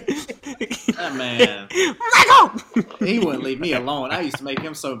 That man, Michael. He wouldn't leave me alone. I used to make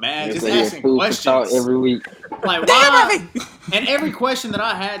him so mad just asking questions every week. Like why? And every question that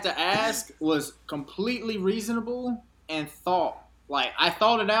I had to ask was completely reasonable and thought. Like I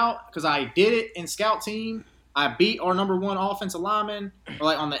thought it out because I did it in scout team. I beat our number one offensive lineman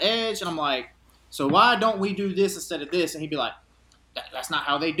like on the edge, and I'm like, so why don't we do this instead of this? And he'd be like, that's not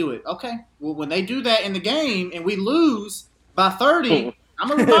how they do it. Okay, well when they do that in the game and we lose by 30, I'm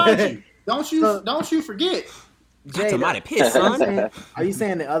gonna remind you. Don't you forget. Jay, somebody pissed, son. Are you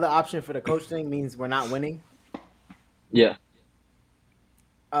saying the other option for the coach thing means we're not winning? Yeah.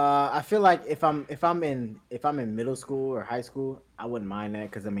 I feel like if I'm in middle school or high school, I wouldn't mind that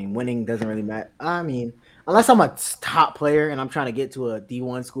because I mean winning doesn't really matter. I mean, unless I'm a top player and I'm trying to get to a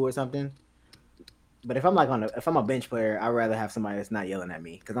D1 school or something. But if I'm a bench player, I'd rather have somebody that's not yelling at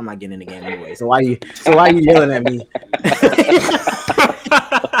me because I'm not getting in the game anyway. So why are you yelling at me?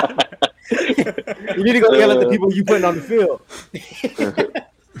 You need to go yell at the people you putting on the field.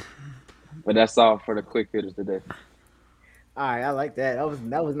 But that's all for the quick hitters today. All right, I like that.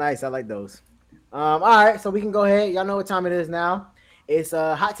 That was nice. I like those. All right, so we can go ahead. Y'all know what time it is now. It's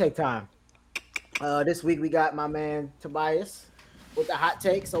hot take time. This week we got my man Tobias with the hot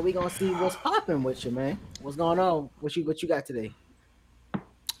take. So we gonna see what's popping with you, man. What's going on? What you got today?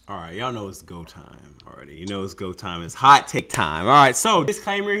 All right, y'all know it's go time already. You know it's go time. It's hot take time. All right, so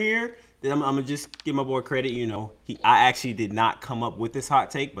disclaimer here. That I'm gonna just give my boy credit. You know, I actually did not come up with this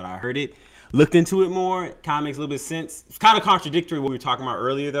hot take, but I heard it, looked into it more. It kind of makes a little bit of sense. It's kind of contradictory what we were talking about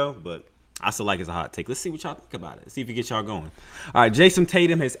earlier, though, but I still like it's a hot take. Let's see what y'all think about it. Let's see if it gets y'all going. All right, Jason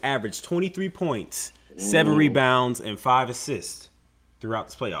Tatum has averaged 23 points, 7 rebounds, and 5 assists throughout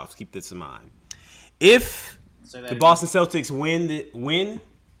this playoffs. Keep this in mind. If the Boston Celtics win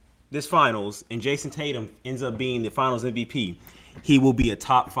this finals and Jason Tatum ends up being the finals MVP, he will be a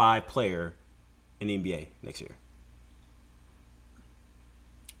top 5 player in the NBA next year.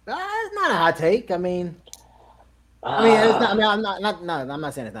 It's not a hot take. I mean, it's not. I mean, I'm not. No, I'm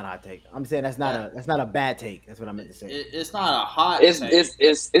not saying it's not a hot take. I'm saying that's not a bad take. That's what I meant to say. It's not a hot. It's take,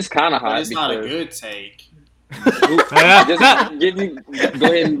 it's kind of hot. it's not a good take. Just give you go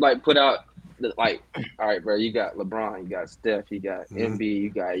ahead and like put out like, all right, bro. You got LeBron, you got Steph, you got Embiid, you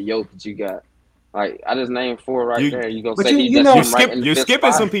got Jokic, you got. Like I just named 4 right there. You gonna say you're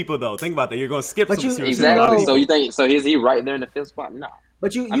skipping some people though. Think about that. You're gonna skip some people. Exactly. So you think is he right there in the 5th spot? No.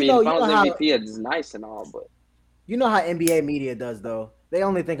 But I mean, Finals MVP is nice and all, but you know how NBA media does though. They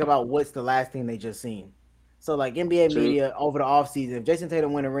only think about what's the last thing they just seen. So like NBA media over the offseason, if Jason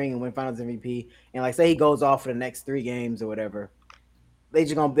Tatum win a ring and win Finals MVP, and like say he goes off for the next 3 games or whatever, they're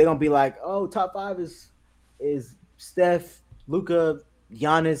gonna be like, oh, top 5 is Steph, Luka,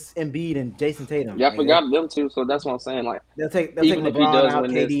 Giannis, Embiid, and Jason Tatum. Yeah, I forgot them too. So that's what I'm saying. Like they'll take even if he LeBron does out,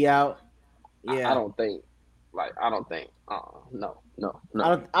 win KD this, out. Yeah, I don't think. No.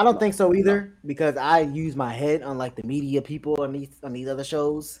 I don't think so either because I use my head unlike the media people on these other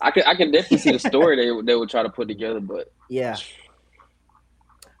shows. I can definitely see the story they would try to put together, but yeah,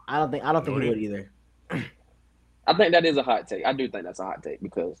 I don't think he would either. I think that is a hot take. I do think that's a hot take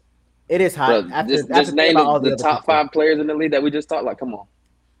because it is hot. Just name the top 5 players in the league that we just talked. Like, come on.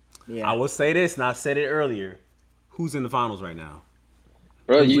 Yeah, I will say this, and I said it earlier. Who's in the finals right now?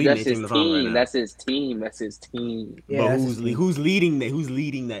 Bro, that's his team. Right that's his team. That's his team. Yeah, but who's leading that? Who's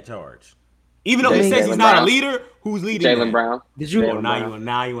leading that charge? Even though he says he's not a leader, who's leading? Jaylen Brown. Did you?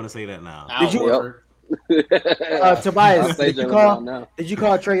 Now you want to say that now? Did you? Tobias, did you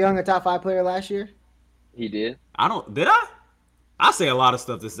call Trae Young a top 5 player last year? He did. Did I? I say a lot of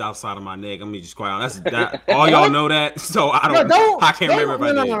stuff that's outside of my neck. I'm just quiet. That's all y'all know that. So I can't remember if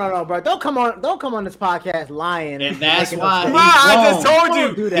I did. No, bro. Don't come on this podcast lying. And that's why I just told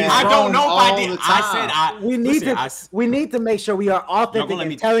you. I don't know if I did. I said we need to make sure we are authentic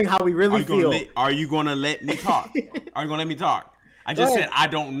and telling how we really feel. Are you gonna let me talk? Are you gonna let me talk? I just said I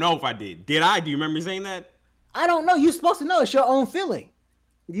don't know if I did. Did I? Do you remember me saying that? I don't know. You're supposed to know. It's your own feeling.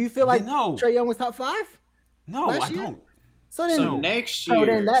 Do you feel like Trae Young was top 5? No, I don't. So next year,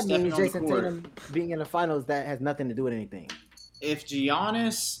 then that means Jason Tatum being in the finals that has nothing to do with anything. If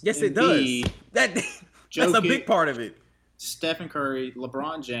Giannis, yes, it does. That's a big part of it. Stephen Curry,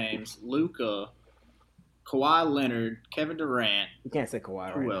 LeBron James, Luka, Kawhi Leonard, Kevin Durant. You can't say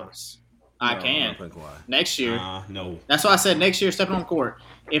Kawhi. Who else? I can. Kawhi. Next year. No. That's why I said next year stepping on the court.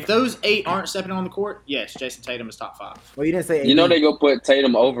 If those 8 aren't stepping on the court, yes, Jason Tatum is top 5. Well, you didn't say. AD. You know they go put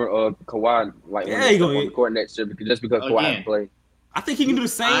Tatum over Kawhi when they step on the court next year just because Kawhi hasn't played. I think he can do the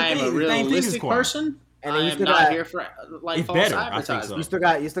same thing. I am a realistic person. And I am not here for false advertising. So. You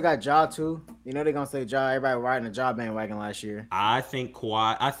still got Ja too. You know they're gonna say Ja. Everybody riding the Ja bandwagon last year. I think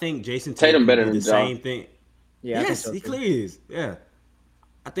Jason Tatum better than the same thing. Yeah, yes, he clearly is. Yeah,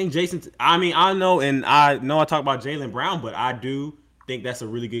 I think Jason. I know I talk about Jaylen Brown, but I do think that's a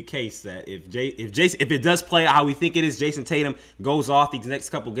really good case that if it does play out how we think it is, Jason Tatum goes off these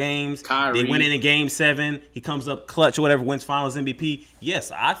next couple games, they win it in Game 7, he comes up clutch or whatever, wins Finals MVP.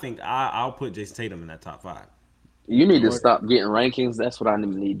 Yes, I think I'll put Jason Tatum in that top 5. You need to stop getting rankings. That's what I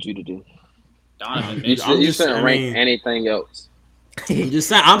need you to do. Donovan, you shouldn't rank anything else.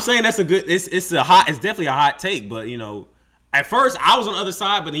 I'm saying that's a good. It's definitely a hot take, but at first I was on the other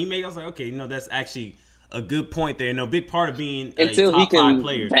side, but I was like, okay, that's actually a good point there. Big part of being until a top he can 5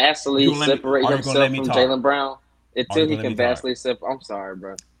 player. vastly separate himself from Jaylen Brown. Until he can vastly separate. I'm sorry,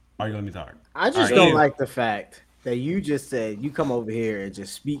 bro. Are you gonna be talking? I just don't like the fact that you just said you come over here and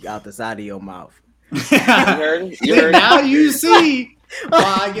just speak out the side of your mouth. You heard him? Now you see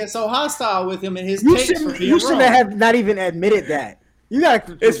why I get so hostile with him and his takes for being You shouldn't have not even admitted that. You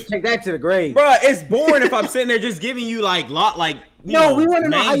gotta take that to the grave, bro. It's boring if I'm sitting there just giving you we want to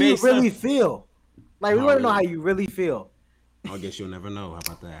know how you really feel. Like, we want to know how you really feel. I guess you'll never know. How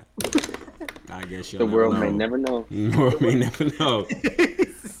about that? I guess the world may never know. The world may never know.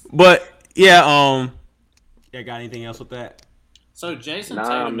 But yeah, got anything else with that? So Jason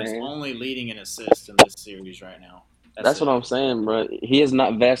Tatum is only leading in assists in this series right now. That's what I'm saying, bro. He has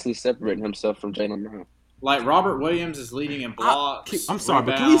not vastly separated himself from Jaylen Brown. Like Robert Williams is leading in blocks. I'm sorry,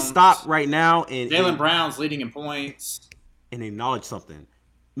 but can we stop right now and Jaylen Brown's leading in points and acknowledge something?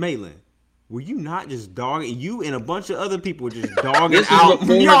 Maitland, were you not just dogging? You and a bunch of other people were just dogging out.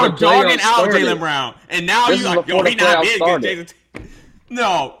 Y'all dogging out Jaylen Brown, and now you like, yo, he not being good. Jason.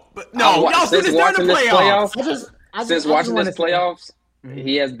 No, but no, y'all do this during the playoffs. Since watching this playoffs,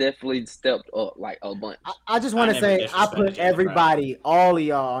 he has definitely stepped up like a bunch. I just want to say I put everybody, all of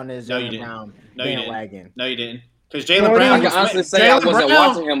y'all, on this Jaylen Brown bandwagon. No, you didn't. Because Jaylen Brown. I can honestly say I wasn't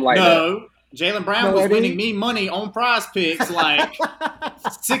watching him like that. Jaylen Brown was winning me money on Prize Picks like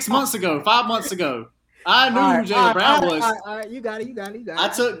 6 months ago, 5 months ago. I knew who Jaylen Brown was. All right, you got it. I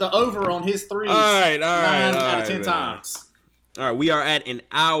took the over on his threes. All right, 9 out of 10 times. All right, we are at an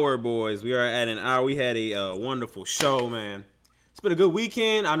hour, boys. We are at an hour. We had a wonderful show, man. It's been a good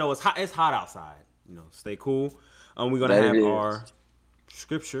weekend. I know it's hot. It's hot outside. Stay cool. We're gonna have our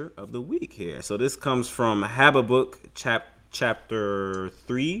scripture of the week here. So this comes from Habakkuk chapter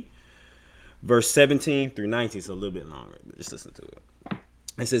 3, verse 17 through 19. So a little bit longer, but just listen to it.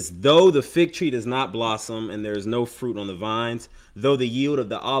 It says, though the fig tree does not blossom and there is no fruit on the vines, though the yield of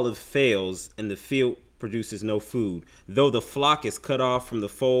the olive fails and the field produces no food, though the flock is cut off from the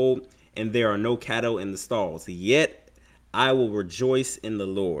fold and there are no cattle in the stalls, yet I will rejoice in the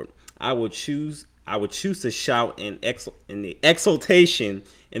Lord. I would choose to shout in the exultation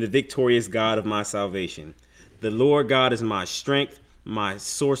in the victorious God of my salvation. The Lord God is my strength, my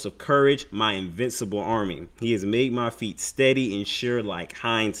source of courage, my invincible army. He has made my feet steady and sure like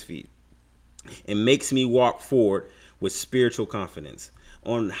hinds' feet, and makes me walk forward with spiritual confidence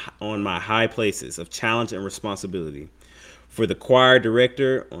on my high places of challenge and responsibility. For the choir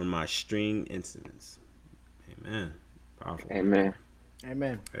director on my string instruments. Amen. Powerful. Amen.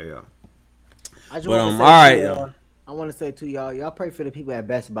 There you go. I want to say to y'all pray for the people at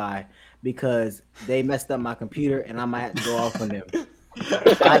Best Buy because they messed up my computer and I might have to go off on them.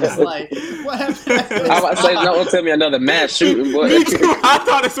 I was like, what happened? I was about to say, don't tell me another mass shooting, boy. I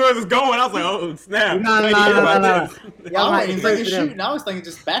thought that's where it was going. I was like, oh, snap. No. Y'all I wasn't thinking shooting. I was thinking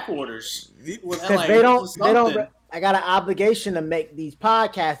just back orders. Because they don't. I got an obligation to make these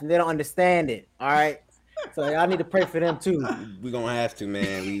podcasts and they don't understand it. All right. So y'all need to pray for them too. We're gonna have to,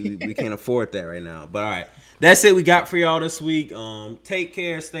 man. We can't afford that right now. But all right. That's it we got for y'all this week. Take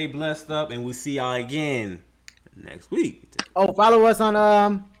care, stay blessed up, and we'll see y'all again next week. Oh, follow us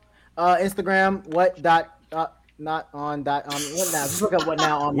on Instagram. What now? Just look up what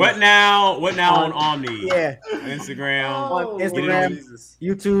now on what now on Omni. Yeah. Instagram. On Instagram,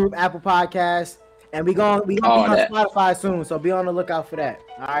 YouTube, Apple Podcasts, and we gonna be on Spotify soon. So be on the lookout for that.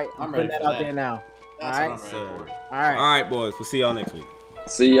 All right, I'm putting that out there now. All right, boys. We'll see y'all next week.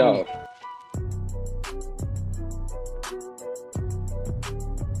 See y'all.